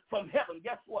manna from heaven,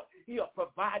 guess what? He'll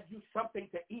provide you something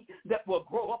to eat that will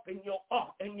grow up in your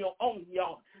own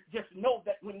yard. Just know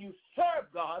that when you serve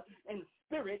God in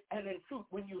spirit and in truth,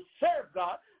 when you serve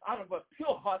God out of a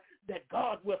pure heart, that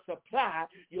God will supply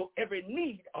your every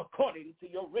need according to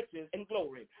your riches and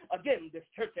glory. Again, this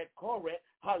church at Corinth,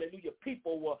 hallelujah,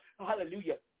 people were,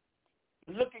 hallelujah,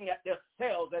 looking at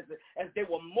themselves as they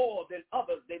were more than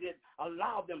others. They didn't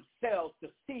allow themselves to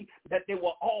see that they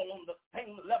were all on the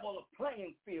same level of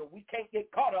playing field. We can't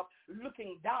get caught up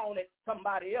looking down at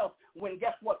somebody else when,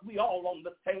 guess what, we all on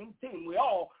the same team. We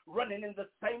all running in the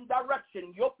same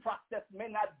direction. Your process may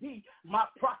not be my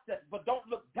process, but don't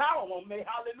look down on me,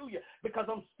 hallelujah, because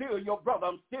I'm still your brother.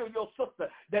 I'm still your sister.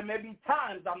 There may be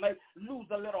times I may lose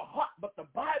a little heart, but the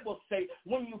Bible says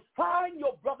when you find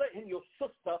your brother and your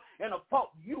sister in a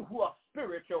fault, you who are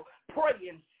spiritual, pray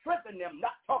and strengthen them,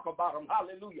 not talk about them,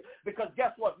 hallelujah, because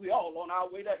guess what, we all on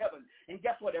our way to heaven, and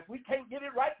guess what, if we can't get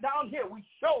it right down here, we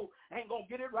sure ain't gonna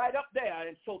get it right up there.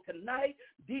 And so tonight,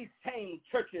 these same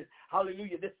churches,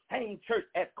 hallelujah, this same church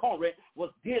at Corinth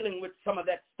was dealing with some of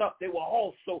that stuff. They were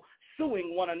also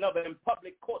suing one another in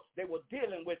public courts. They were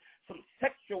dealing with some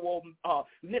sexual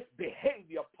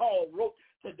misbehavior. Paul wrote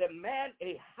to demand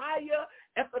a higher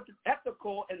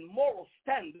ethical and moral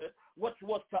standard, which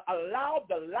was to allow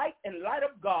the light and light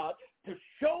of God to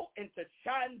show and to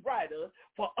shine brighter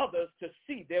for others to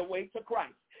see their way to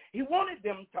Christ. He wanted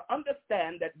them to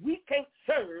understand that we can't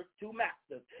serve two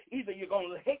masters. Either you're going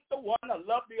to hate the one or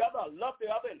love the other, or love the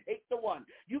other and hate the one.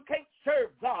 You can't serve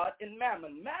God in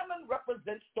mammon. Mammon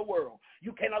represents the world.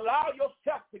 You can allow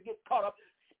yourself to get caught up,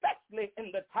 especially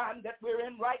in the time that we're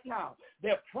in right now.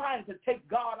 They're trying to take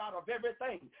God out of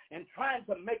everything and trying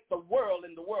to make the world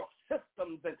and the world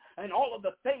systems and all of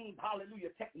the things,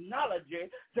 hallelujah, technology,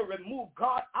 to remove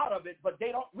God out of it. But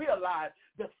they don't realize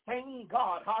the same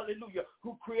God, hallelujah,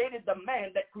 who created the man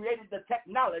that created the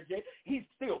technology, he's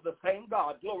still the same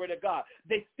God. Glory to God.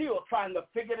 They're still trying to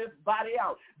figure this body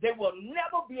out. They will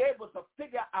never be able to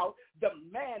figure out the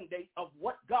mandate of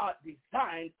what God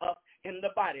designed us in the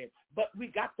body. But we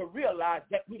got to realize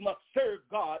that we must serve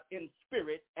God in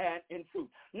spirit and in truth.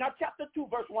 Now, chapter 2,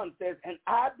 verse 1 says, "And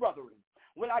I, brethren,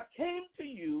 when I came to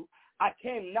you, I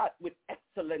came not with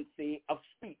excellency of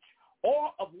speech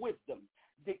or of wisdom,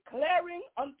 declaring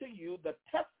unto you the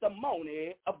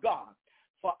testimony of God.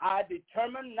 For I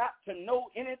determined not to know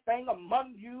anything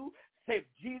among you save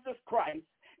Jesus Christ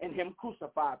and him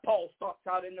crucified." Paul starts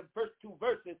out in the first 2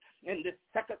 verses in this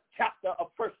second chapter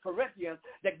of 1 Corinthians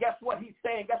that guess what he's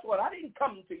saying? Guess what? I didn't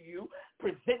come to you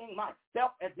presenting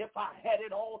myself as if I had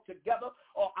it all together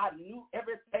or I knew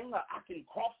everything or I can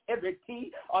cross every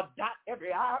T or dot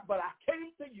every I, but I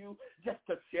came to you just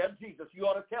to share Jesus. You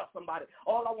ought to tell somebody,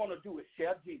 all I want to do is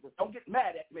share Jesus. Don't get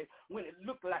mad at me when it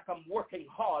looks like I'm working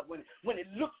hard, when it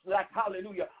looks like,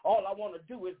 hallelujah, all I want to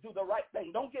do is do the right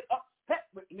thing. Don't get upset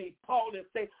with me. Paul is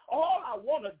saying, all I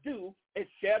want to do is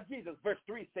share Jesus. Verse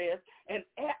 3 says, and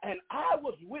I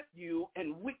was with you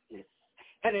in weakness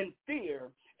and in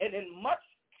fear and in much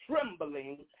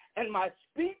trembling, and my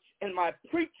speech and my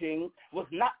preaching was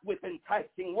not with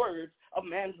enticing words of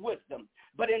man's wisdom,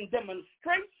 but in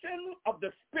demonstration of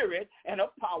the Spirit and of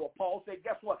power. Paul said,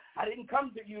 guess what? I didn't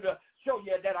come to you to show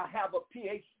you that I have a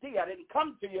PhD. I didn't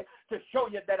come to you to show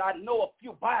you that I know a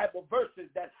few Bible verses,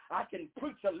 that I can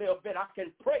preach a little bit, I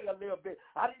can pray a little bit.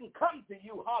 I didn't come to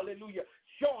you, hallelujah,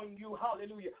 showing you,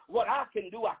 hallelujah, what I can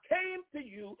do. I came to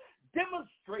you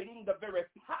demonstrating the very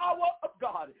power of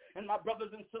God. And my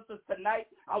brothers and sisters,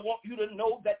 tonight, I want you to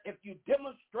know that if you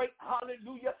demonstrate,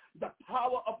 hallelujah, the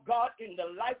power of God in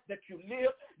the life that you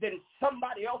live, then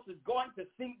somebody else is going to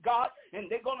see God, and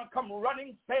they're going to come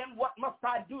running saying, what must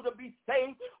I do to be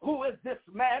saved? Who is this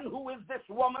man? Who is this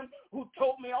woman who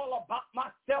told me all about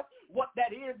myself? What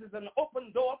that is an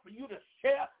open door for you to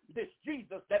share this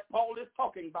Jesus that Paul is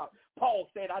talking about.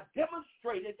 Paul said, I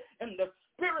demonstrated in the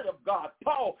Spirit of God.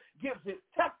 Paul gives his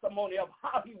testimony of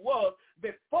how he was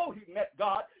before he met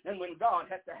God and when God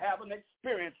had to have an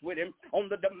experience with him on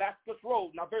the Damascus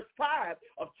Road. Now, verse 5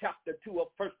 of chapter 2 of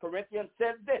 1 Corinthians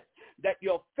says this, that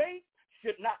your faith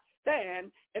should not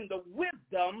stand in the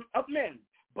wisdom of men,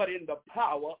 but in the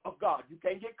power of God. You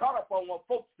can't get caught up on what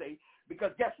folks say,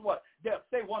 because guess what? They'll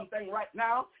say one thing right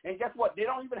now, and guess what? They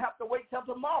don't even have to wait till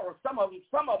tomorrow. Some of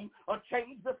them are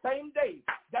changed the same day.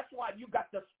 That's why you got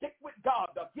to stick with God.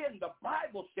 Again, the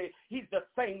Bible says he's the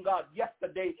same God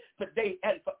yesterday, today,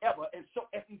 and forever. And so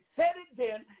if he said it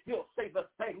then, he'll say the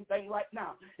same thing right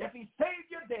now. If he saved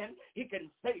you then, he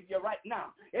can save you right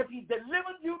now. If he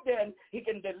delivered you then, he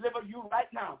can deliver you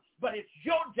right now. But it's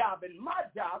your job and my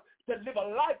job to live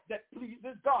a life that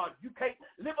pleases God. You can't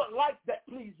live a life that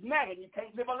pleases man. You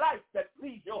can't live a life that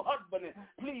pleases your husband and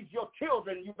please your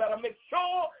children. You better make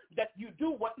sure that you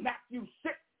do what Matthew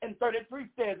 6:33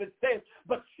 says. It says,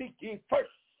 but seek ye first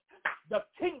the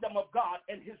kingdom of God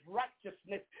and his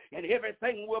righteousness, and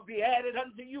everything will be added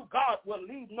unto you. God will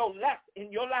leave no lack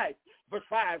in your life. Verse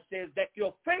 5 says that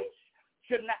your faith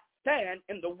should not stand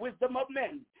in the wisdom of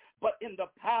men, but in the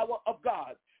power of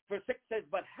God. Verse 6 says,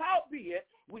 but howbeit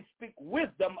we speak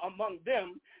wisdom among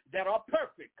them that are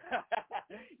perfect,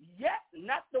 yet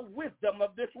not the wisdom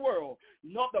of this world,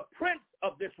 nor the prince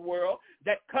of this world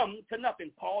that come to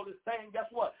nothing. Paul is saying, guess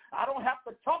what? I don't have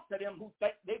to talk to them who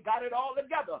think they got it all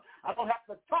together. I don't have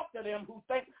to talk to them who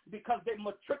think because they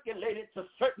matriculated to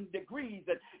certain degrees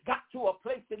and got to a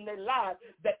place in their lives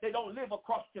that they don't live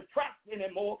across the tracks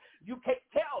anymore. You can't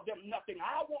tell them nothing.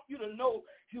 I want you to know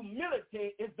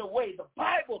humility is the way. The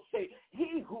Bible says,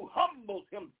 he who humbles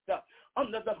himself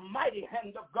under the mighty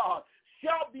hand of God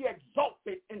shall be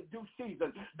exalted in due season.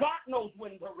 God knows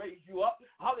when to raise you up.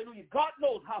 Hallelujah. God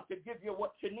knows how to give you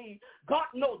what you need. God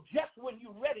knows just when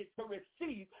you're ready to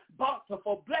receive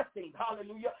bountiful blessings.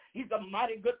 Hallelujah. He's a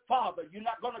mighty good father. You're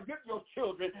not going to give your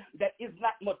children that is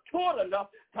not mature enough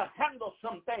to handle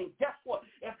some things. Guess what?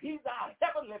 If he's our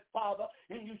heavenly father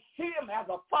and you see him as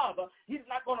a father, he's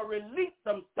not going to release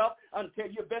some stuff until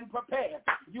you've been prepared.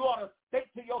 You ought to think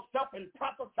to yourself and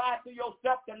prophesy to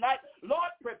yourself tonight,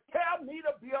 Lord, prepare me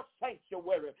to be a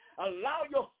sanctuary. Allow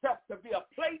yourself to be a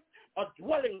place, a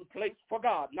dwelling place for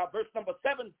God. Now, verse number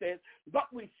 7 says,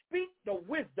 but we speak the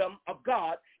wisdom of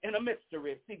God in a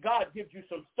mystery. See, God gives you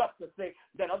some stuff to say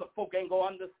that other folk ain't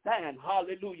going to understand.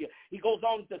 Hallelujah. He goes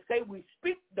on to say, we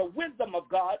speak the wisdom of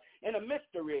God in a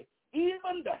mystery,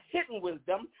 even the hidden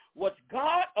wisdom which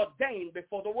God ordained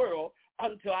before the world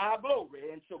unto our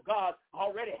glory. And so God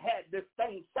already had this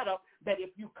thing set up that if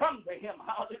you come to him,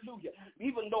 hallelujah,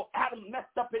 even though Adam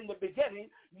messed up in the beginning,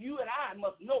 you and I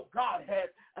must know God has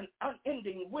an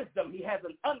unending wisdom. He has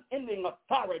an unending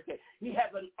authority. He has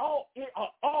an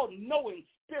all-knowing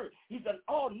spirit. He's an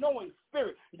all-knowing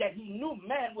spirit that he knew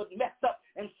man would mess up.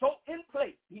 And so in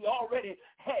place, he already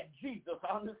had Jesus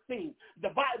on the scene. The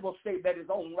Bible says that his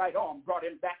own right arm brought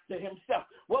him back to himself.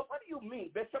 Well, what do you mean,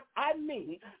 Bishop? I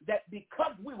mean that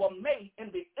because we were made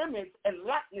in the image and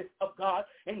likeness of God,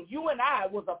 and you and I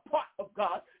was a part of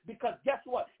God, because guess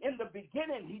what? In the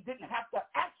beginning, he didn't have to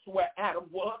ask where Adam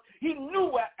was. He knew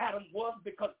where Adam was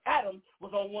because Adam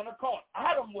was on one accord.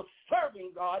 Adam was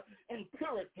serving God in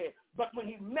purity. But when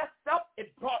he messed up,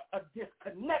 it brought a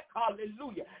disconnect.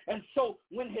 Hallelujah. And so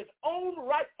when his own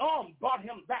right arm brought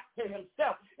him back to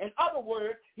himself, in other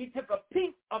words, he took a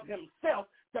piece of himself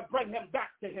to bring him back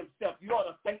to himself. You ought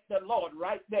to thank the Lord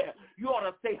right there. You ought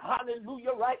to say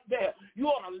hallelujah right there. You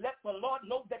ought to let the Lord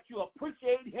know that you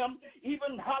appreciate him.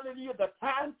 Even, hallelujah, the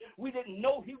times we didn't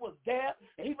know he was there.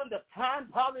 Even the times,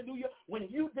 hallelujah, when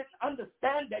you didn't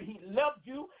understand that he loved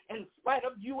you in spite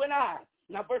of you and I.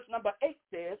 Now, verse number 8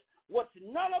 says, what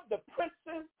none of the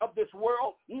princes of this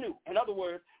world knew. In other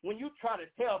words, when you try to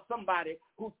tell somebody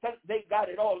who thinks they got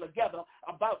it all together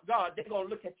about God, they're going to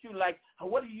look at you like,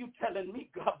 what are you telling me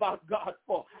about God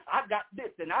for? I got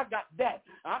this and I got that.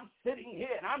 I'm sitting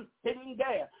here and I'm sitting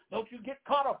there. Don't you get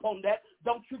caught up on that.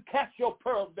 Don't you cast your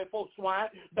pearls before swine.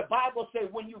 The Bible says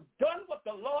when you've done what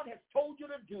the Lord has told you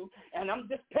to do, and I'm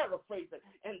just paraphrasing,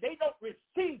 and they don't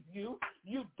receive you,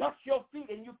 you dust your feet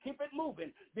and you keep it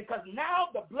moving, because now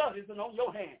the blood isn't on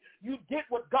your hand. You did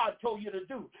what God told you to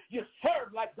do. You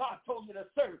served like God told you to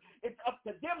serve. It's up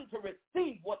to them to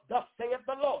receive what thus saith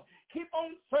the Lord. Keep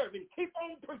on serving. Keep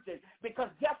on preaching, because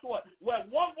guess what? When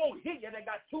one won't hear you, they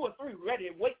got 2 or 3 ready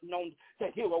waiting on to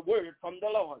hear a word from the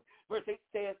Lord. Verse 8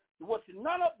 says, which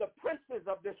none of the princes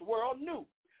of this world knew.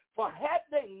 For had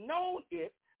they known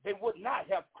it, they would not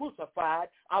have crucified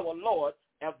our Lord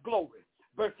of glory.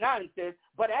 Verse 9 says,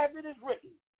 but as it is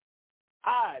written,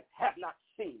 eyes have not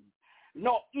seen,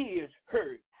 nor ears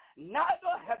heard,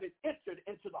 neither have it entered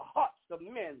into the hearts of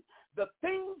men the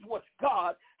things which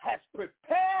God has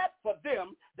prepared for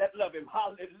them that love him.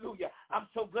 Hallelujah. I'm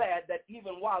so glad that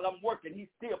even while I'm working, he's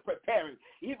still preparing.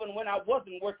 Even when I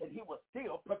wasn't working, he was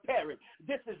still preparing.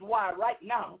 This is why right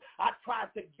now I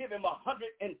tried to give him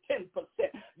 110%,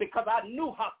 because I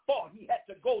knew how far he had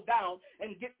to go down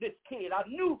and get this kid. I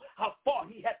knew how far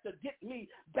he had to get me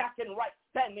back in right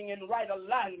standing in right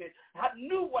alignment. I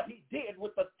knew what he did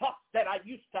with the thoughts that I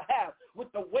used to have, with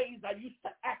the ways I used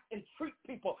to act and treat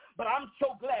people. But I'm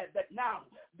so glad that now,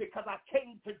 because I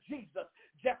came to Jesus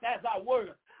just as I was,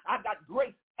 I got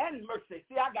grace and mercy.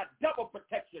 See, I got double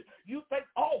protection. You think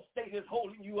Allstate is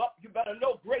holding you up, you better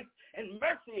know grace and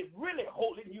mercy is really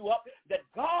holding you up, that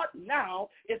God now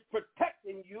is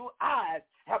protecting you. Eyes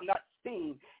have not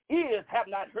seen, ears have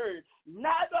not heard,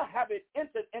 neither have it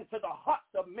entered into the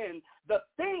hearts of men the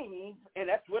things, and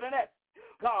that's with an S,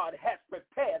 God has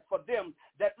prepared for them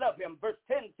that love him. Verse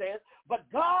 10 says, but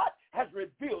God has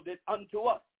revealed it unto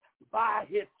us by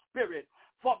his Spirit.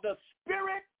 For the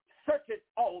Spirit searcheth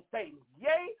all things,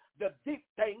 yea, the deep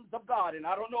things of God. And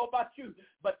I don't know about you,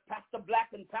 but Pastor Black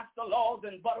and Pastor laws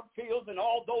and Butterfields and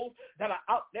all those that are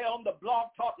out there on the blog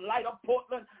talk Light of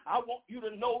Portland, I want you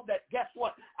to know that guess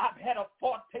what? I've had a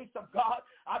foretaste of God.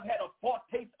 I've had a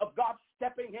foretaste of God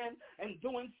stepping in and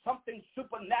doing something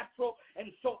supernatural.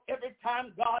 And so every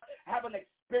time God have an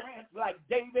experience like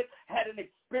David had an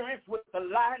experience with the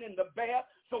lion and the bear,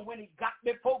 so when he got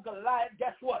before Goliath,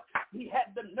 guess what? He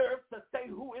had the nerve to say,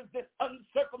 who is this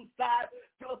uncircumcised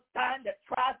Philistine that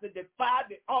tries to defy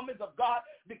the armies of God?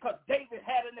 Because David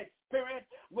had an experience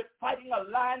with fighting a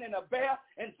lion and a bear.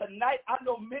 And tonight, I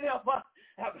know many of us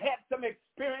have had some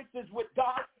experiences with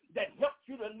God that helps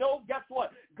you to know, guess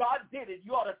what? God did it.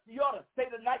 You ought to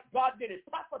say tonight, God did it.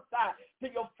 Prophesy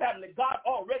to your family. God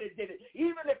already did it.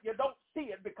 Even if you don't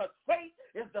see it, because faith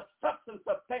is the substance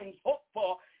of things hoped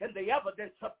for and the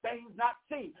evidence of things not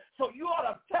seen. So you ought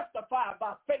to testify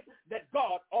by faith that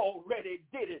God already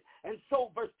did it. And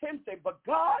so verse 10 says, but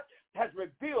God has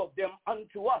revealed them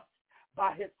unto us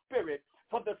by his Spirit.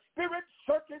 For the Spirit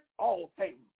searcheth all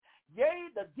things, yea,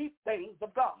 the deep things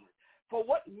of God. For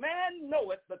what man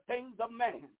knoweth the things of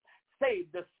man,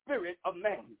 save the spirit of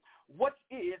man, which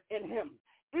is in him.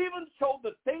 Even so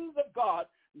the things of God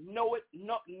knoweth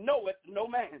no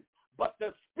man, but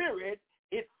the Spirit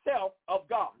itself of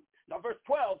God. Now verse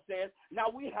 12 says,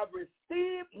 now we have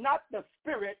received not the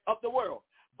spirit of the world,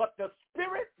 but the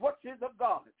Spirit which is of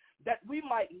God, that we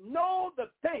might know the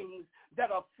things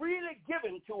that are freely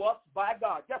given to us by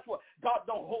God. Guess what? God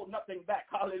don't hold nothing back.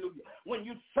 Hallelujah. When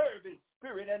you serve in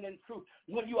spirit and in truth,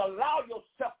 when you allow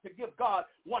yourself to give God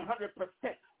 100%,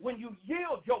 when you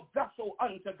yield your vessel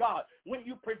unto God, when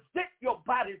you present your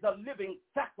body as a living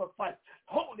sacrifice,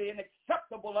 holy and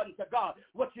acceptable unto God,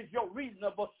 which is your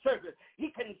reasonable service, he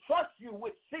can trust you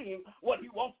with seeing what he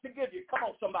wants to give you.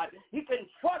 Come on, somebody. He can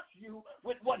trust you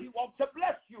with what he wants to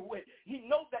bless you with. He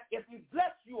knows that if he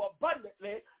bless you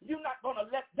abundantly, you're not going to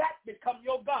let that become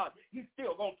your God. He's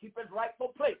still going to keep his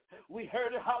rightful place. We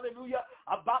heard it, hallelujah,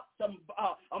 about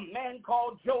a man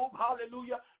called Job,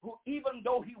 hallelujah, who even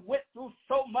though he went through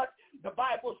so much, the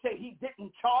Bible says he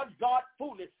didn't charge God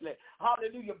foolishly,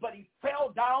 hallelujah, but he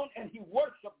fell down and he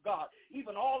worshiped God.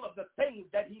 Even all of the things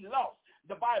that he lost,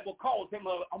 the Bible calls him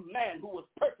a man who was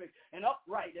perfect and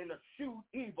upright and eschewed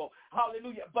evil,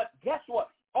 hallelujah. But guess what?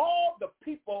 All the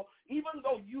people, even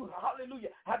though you, hallelujah,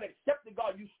 have accepted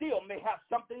God, you still may have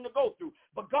something to go through.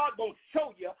 But God will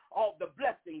show you all the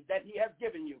blessings that he has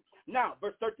given you. Now,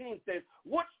 verse 13 says,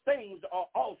 which things are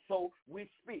also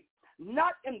we speak,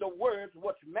 not in the words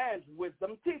which man's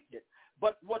wisdom teacheth,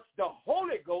 but what the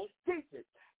Holy Ghost teacheth,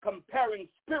 comparing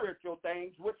spiritual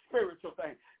things with spiritual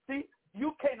things. See,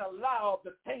 you can't allow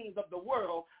the things of the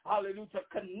world, hallelujah, to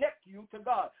connect you to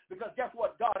God. Because guess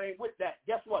what? God ain't with that.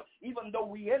 Guess what? Even though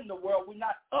we in the world, we're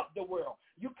not of the world.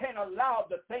 You can't allow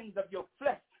the things of your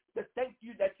flesh to think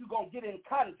you that you're going to get in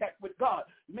contact with God.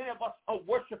 Many of us are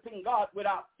worshiping God with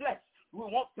our flesh. We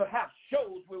want to have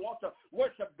shows. We want to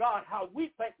worship God how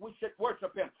we think we should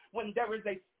worship him. When there is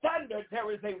a standard,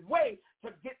 there is a way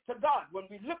to get to God. When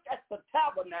we look at the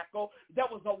tabernacle, there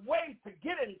was a way to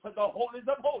get into the holies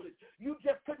of holies. You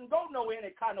just couldn't go no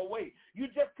any kind of way.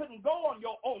 You just couldn't go on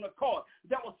your own accord.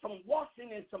 There was some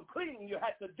washing and some cleaning you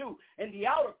had to do in the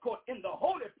outer court. In the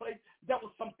holy place, there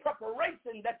was some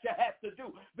preparation that you had to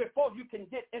do before you can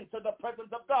get into the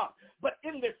presence of God. But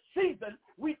in this season,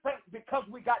 we think because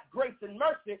we got grace and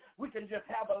mercy, we can just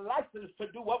have a license to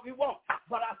do what we want.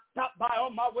 But I stopped by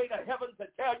on my way to heaven to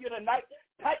tell you tonight,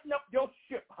 tighten up your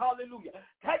ship. Hallelujah.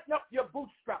 Tighten up your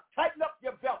bootstrap. Tighten up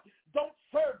your belt. Don't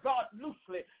serve God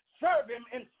loosely. Serve him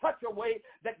in such a way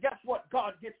that guess what?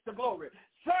 God gets the glory.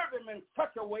 Serve him in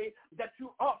such a way that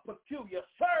you are peculiar.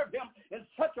 Serve him in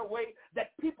such a way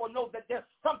that people know that there's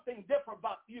something different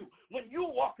about you. When you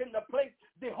walk in the place,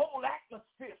 the whole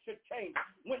atmosphere should change.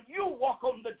 When you walk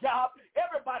on the job,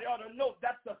 everybody ought to know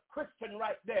that's a Christian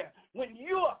right there. When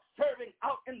you are serving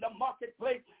out in the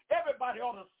marketplace, everybody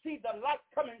ought to see the light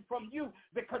coming from you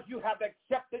because you have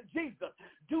accepted Jesus.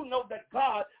 Do know that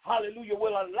God, hallelujah,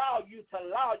 will allow you to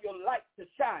allow your light to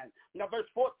shine. Now, verse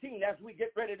 14, as we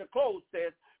get ready to close,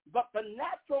 says, but the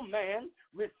natural man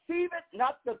receiveth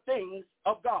not the things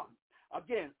of God,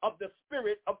 again, of the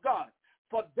Spirit of God,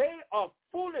 for they are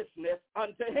foolishness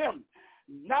unto him.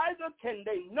 Neither can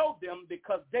they know them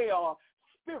because they are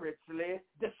spiritually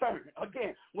discerned.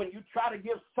 Again, when you try to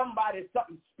give somebody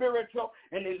something spiritual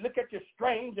and they look at you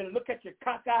strange and look at you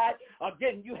cockeyed,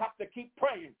 again, you have to keep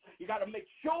praying. You got to make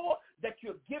sure that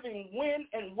you're giving when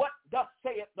and what thus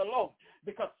saith the Lord.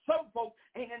 Because some folks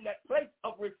ain't in that place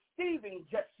of receiving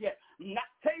just yet. I'm not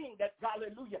saying that,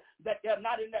 hallelujah, that they're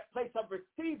not in that place of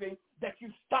receiving, that you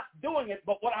stop doing it.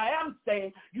 But what I am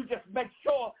saying, you just make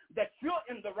sure that you're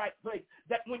in the right place,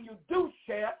 that when you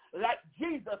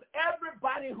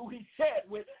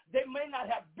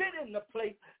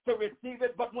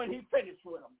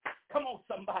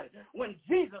somebody, when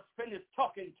Jesus finished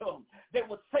talking to them, they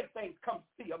would say things, come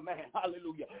see a man,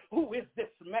 hallelujah. Who is this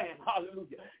man,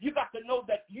 hallelujah? You got to know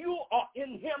that you are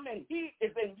in him and he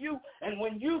is in you, and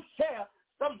when you share,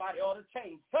 somebody ought to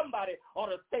change. Somebody ought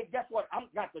to say, guess what?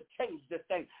 I've got to change this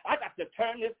thing. I got to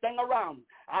turn this thing around.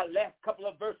 Our last couple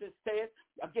of verses says,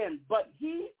 again, but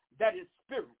he that is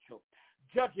spiritual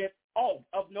judgeth all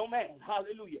of no man,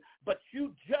 hallelujah. But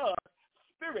you judge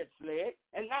spiritually.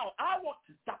 And now I want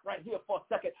to stop right here for a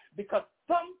second, because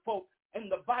some folks in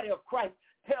the body of Christ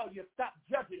tell you, stop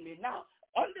judging me. Now,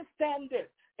 understand this.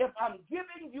 If I'm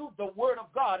giving you the word of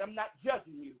God, I'm not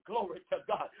judging you. Glory to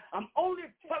God. I'm only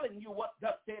telling you what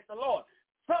thus saith the Lord.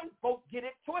 Some folks get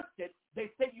it twisted. They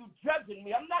say you judging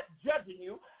me. I'm not judging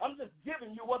you. I'm just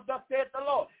giving you what thus saith the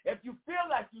Lord. If you feel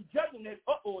like you're judging it,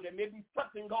 there may be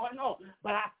something going on.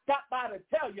 But I stopped by to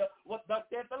tell you what thus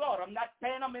saith the Lord. I'm not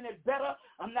saying I'm any better.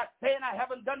 I'm not saying I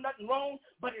haven't done nothing wrong,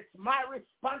 but it's my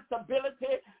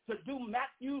responsibility to do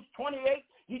Matthew 28.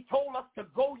 He told us to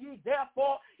go ye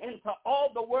therefore into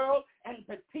all the world and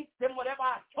to teach them whatever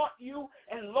I taught you,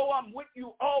 and lo, I'm with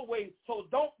you always. So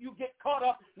don't you get caught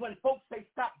up when folks say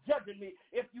stop judging me.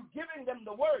 If you're giving them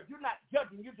the word, you're not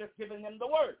judging, you're just giving them the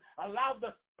word. Allow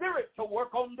the Spirit to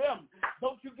work on them.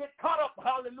 Don't you get caught up,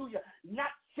 hallelujah, not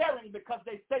sharing because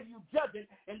they say you judging,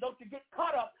 and don't you get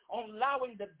caught up on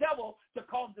allowing the devil to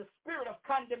cause the spirit of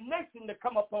condemnation to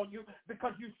come upon you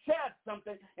because you shared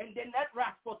something, and then that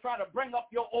rascal try to bring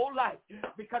up your old life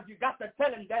because you got to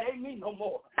tell him that ain't me no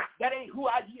more. That ain't who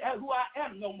I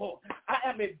am no more. I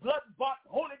am a blood-bought,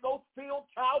 Holy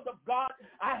Ghost-filled child of God.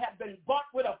 I have been bought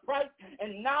with a price,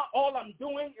 and now all I'm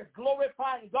doing is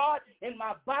glorifying God in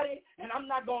my body, and I'm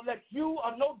not going to let you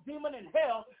or no demon in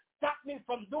hell stop me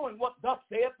from doing what thus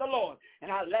saith the Lord. And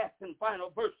our last and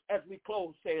final verse as we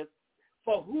close says,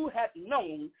 for who hath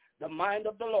known the mind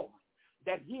of the Lord,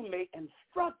 that he may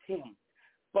instruct him?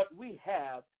 But we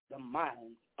have the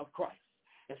mind of Christ.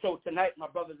 And so tonight, my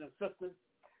brothers and sisters,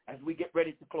 as we get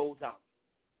ready to close out,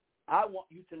 I want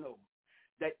you to know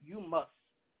that you must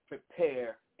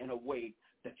prepare in a way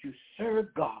that you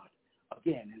serve God,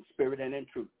 again, in spirit and in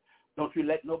truth. Don't you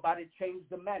let nobody change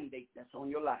the mandate that's on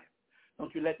your life.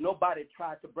 Don't you let nobody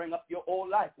try to bring up your old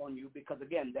life on you, because,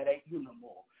 again, that ain't you no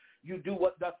more. You do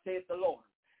what thus saith the Lord.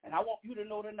 And I want you to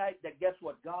know tonight that, guess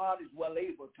what? God is well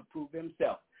able to prove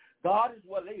himself. God is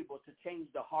well able to change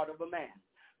the heart of a man.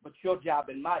 But your job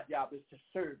and my job is to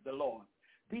serve the Lord.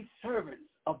 Be servants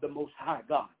of the Most High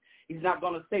God. He's not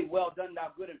going to say, well done,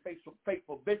 thou good and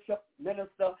faithful bishop,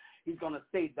 minister. He's going to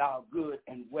say, thou good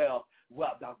and well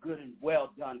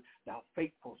done, thou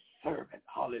faithful servant.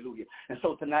 Hallelujah. And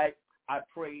so tonight, I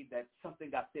pray that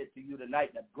something I said to you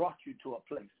tonight that brought you to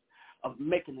a place of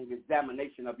making an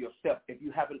examination of yourself. If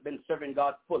you haven't been serving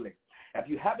God fully, if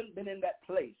you haven't been in that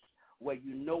place where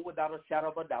you know without a shadow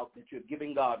of a doubt that you're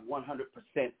giving God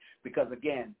 100%, because,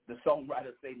 again, the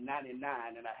songwriters say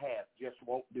 99.5 just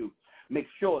won't do. Make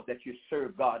sure that you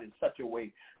serve God in such a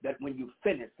way that when you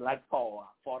finish, like Paul, I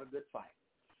fought a good fight.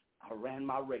 I ran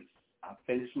my race. I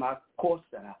finished my course,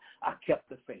 and I kept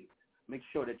the faith. Make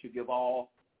sure that you give all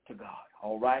to God,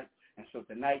 all right? And so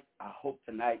tonight, I hope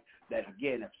tonight that,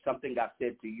 again, if something got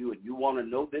said to you and you want to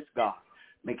know this God,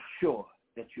 make sure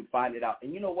that you find it out.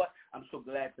 And you know what? I'm so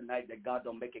glad tonight that God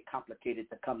don't make it complicated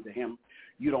to come to him.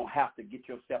 You don't have to get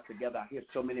yourself together. I hear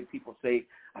so many people say,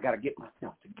 I got to get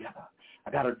myself together.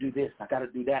 I got to do this. I got to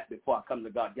do that before I come to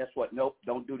God. Guess what? Nope,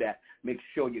 don't do that. Make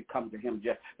sure you come to him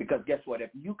just because guess what? If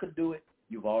you could do it,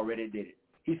 you've already did it.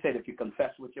 He said if you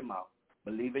confess with your mouth,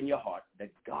 believe in your heart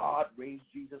that God raised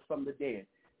Jesus from the dead,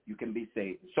 you can be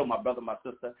saved. So, my brother, my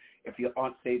sister, if you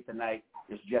aren't saved tonight,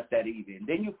 it's just that easy. And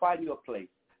then you find you a place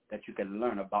that you can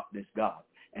learn about this God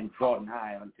and draw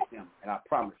nigh unto him. And I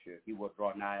promise you, he will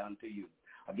draw nigh unto you.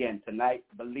 Again, tonight,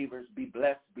 believers, be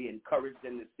blessed, be encouraged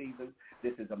in this season.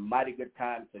 This is a mighty good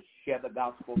time to share the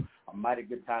gospel, a mighty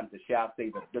good time to share our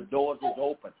Savior. The doors is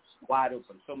open, wide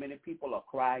open. So many people are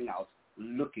crying out,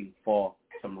 looking for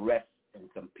some rest and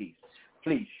some peace.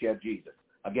 Please share Jesus.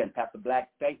 Again, Pastor Black,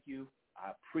 thank you.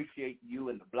 I appreciate you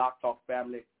and the Block Talk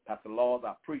family. Pastor Laws,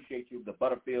 I appreciate you. The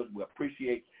Butterfields, we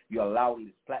appreciate you allowing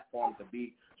this platform to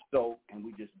be so, and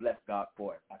we just bless God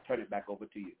for it. I turn it back over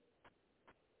to you.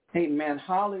 Amen.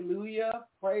 Hallelujah.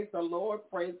 Praise the Lord.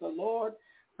 Praise the Lord.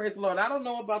 Praise the Lord. I don't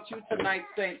know about you tonight,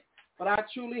 saints, but I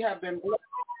truly have been blessed.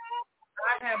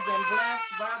 I have been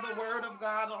blessed by the word of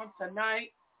God on tonight.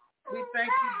 We thank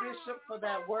you, Bishop, for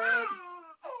that word.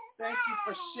 Thank you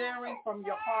for sharing from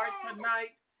your heart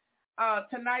tonight.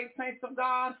 Tonight, saints of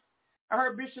God, I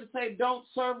heard Bishop say, don't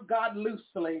serve God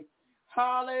loosely.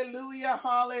 Hallelujah,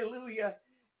 hallelujah.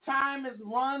 Time is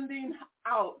running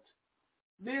out.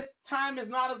 This time is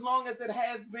not as long as it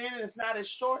has been, and it's not as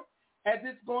short as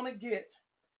it's going to get.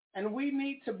 And we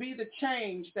need to be the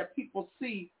change that people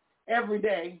see every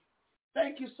day.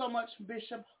 Thank you so much,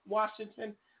 Bishop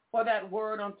Washington, for that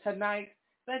word on tonight.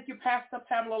 Thank you, Pastor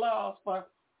Pamela Laws, for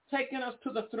taking us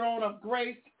to the throne of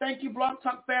grace. Thank you, Blog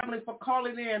Talk family, for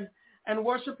calling in and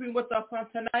worshiping with us on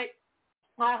tonight.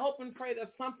 I hope and pray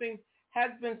that something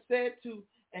has been said to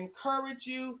encourage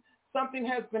you, something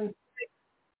has been said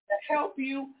to help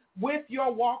you with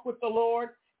your walk with the Lord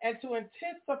and to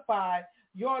intensify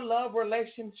your love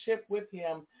relationship with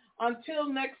him.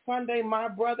 Until next Sunday, my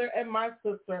brother and my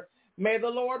sister, may the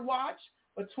Lord watch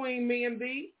between me and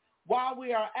thee while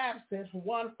we are absent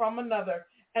one from another.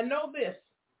 And know this,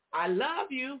 I love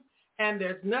you, and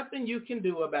there's nothing you can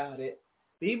do about it.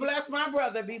 Be blessed, my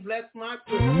brother. Be blessed, my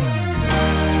sister.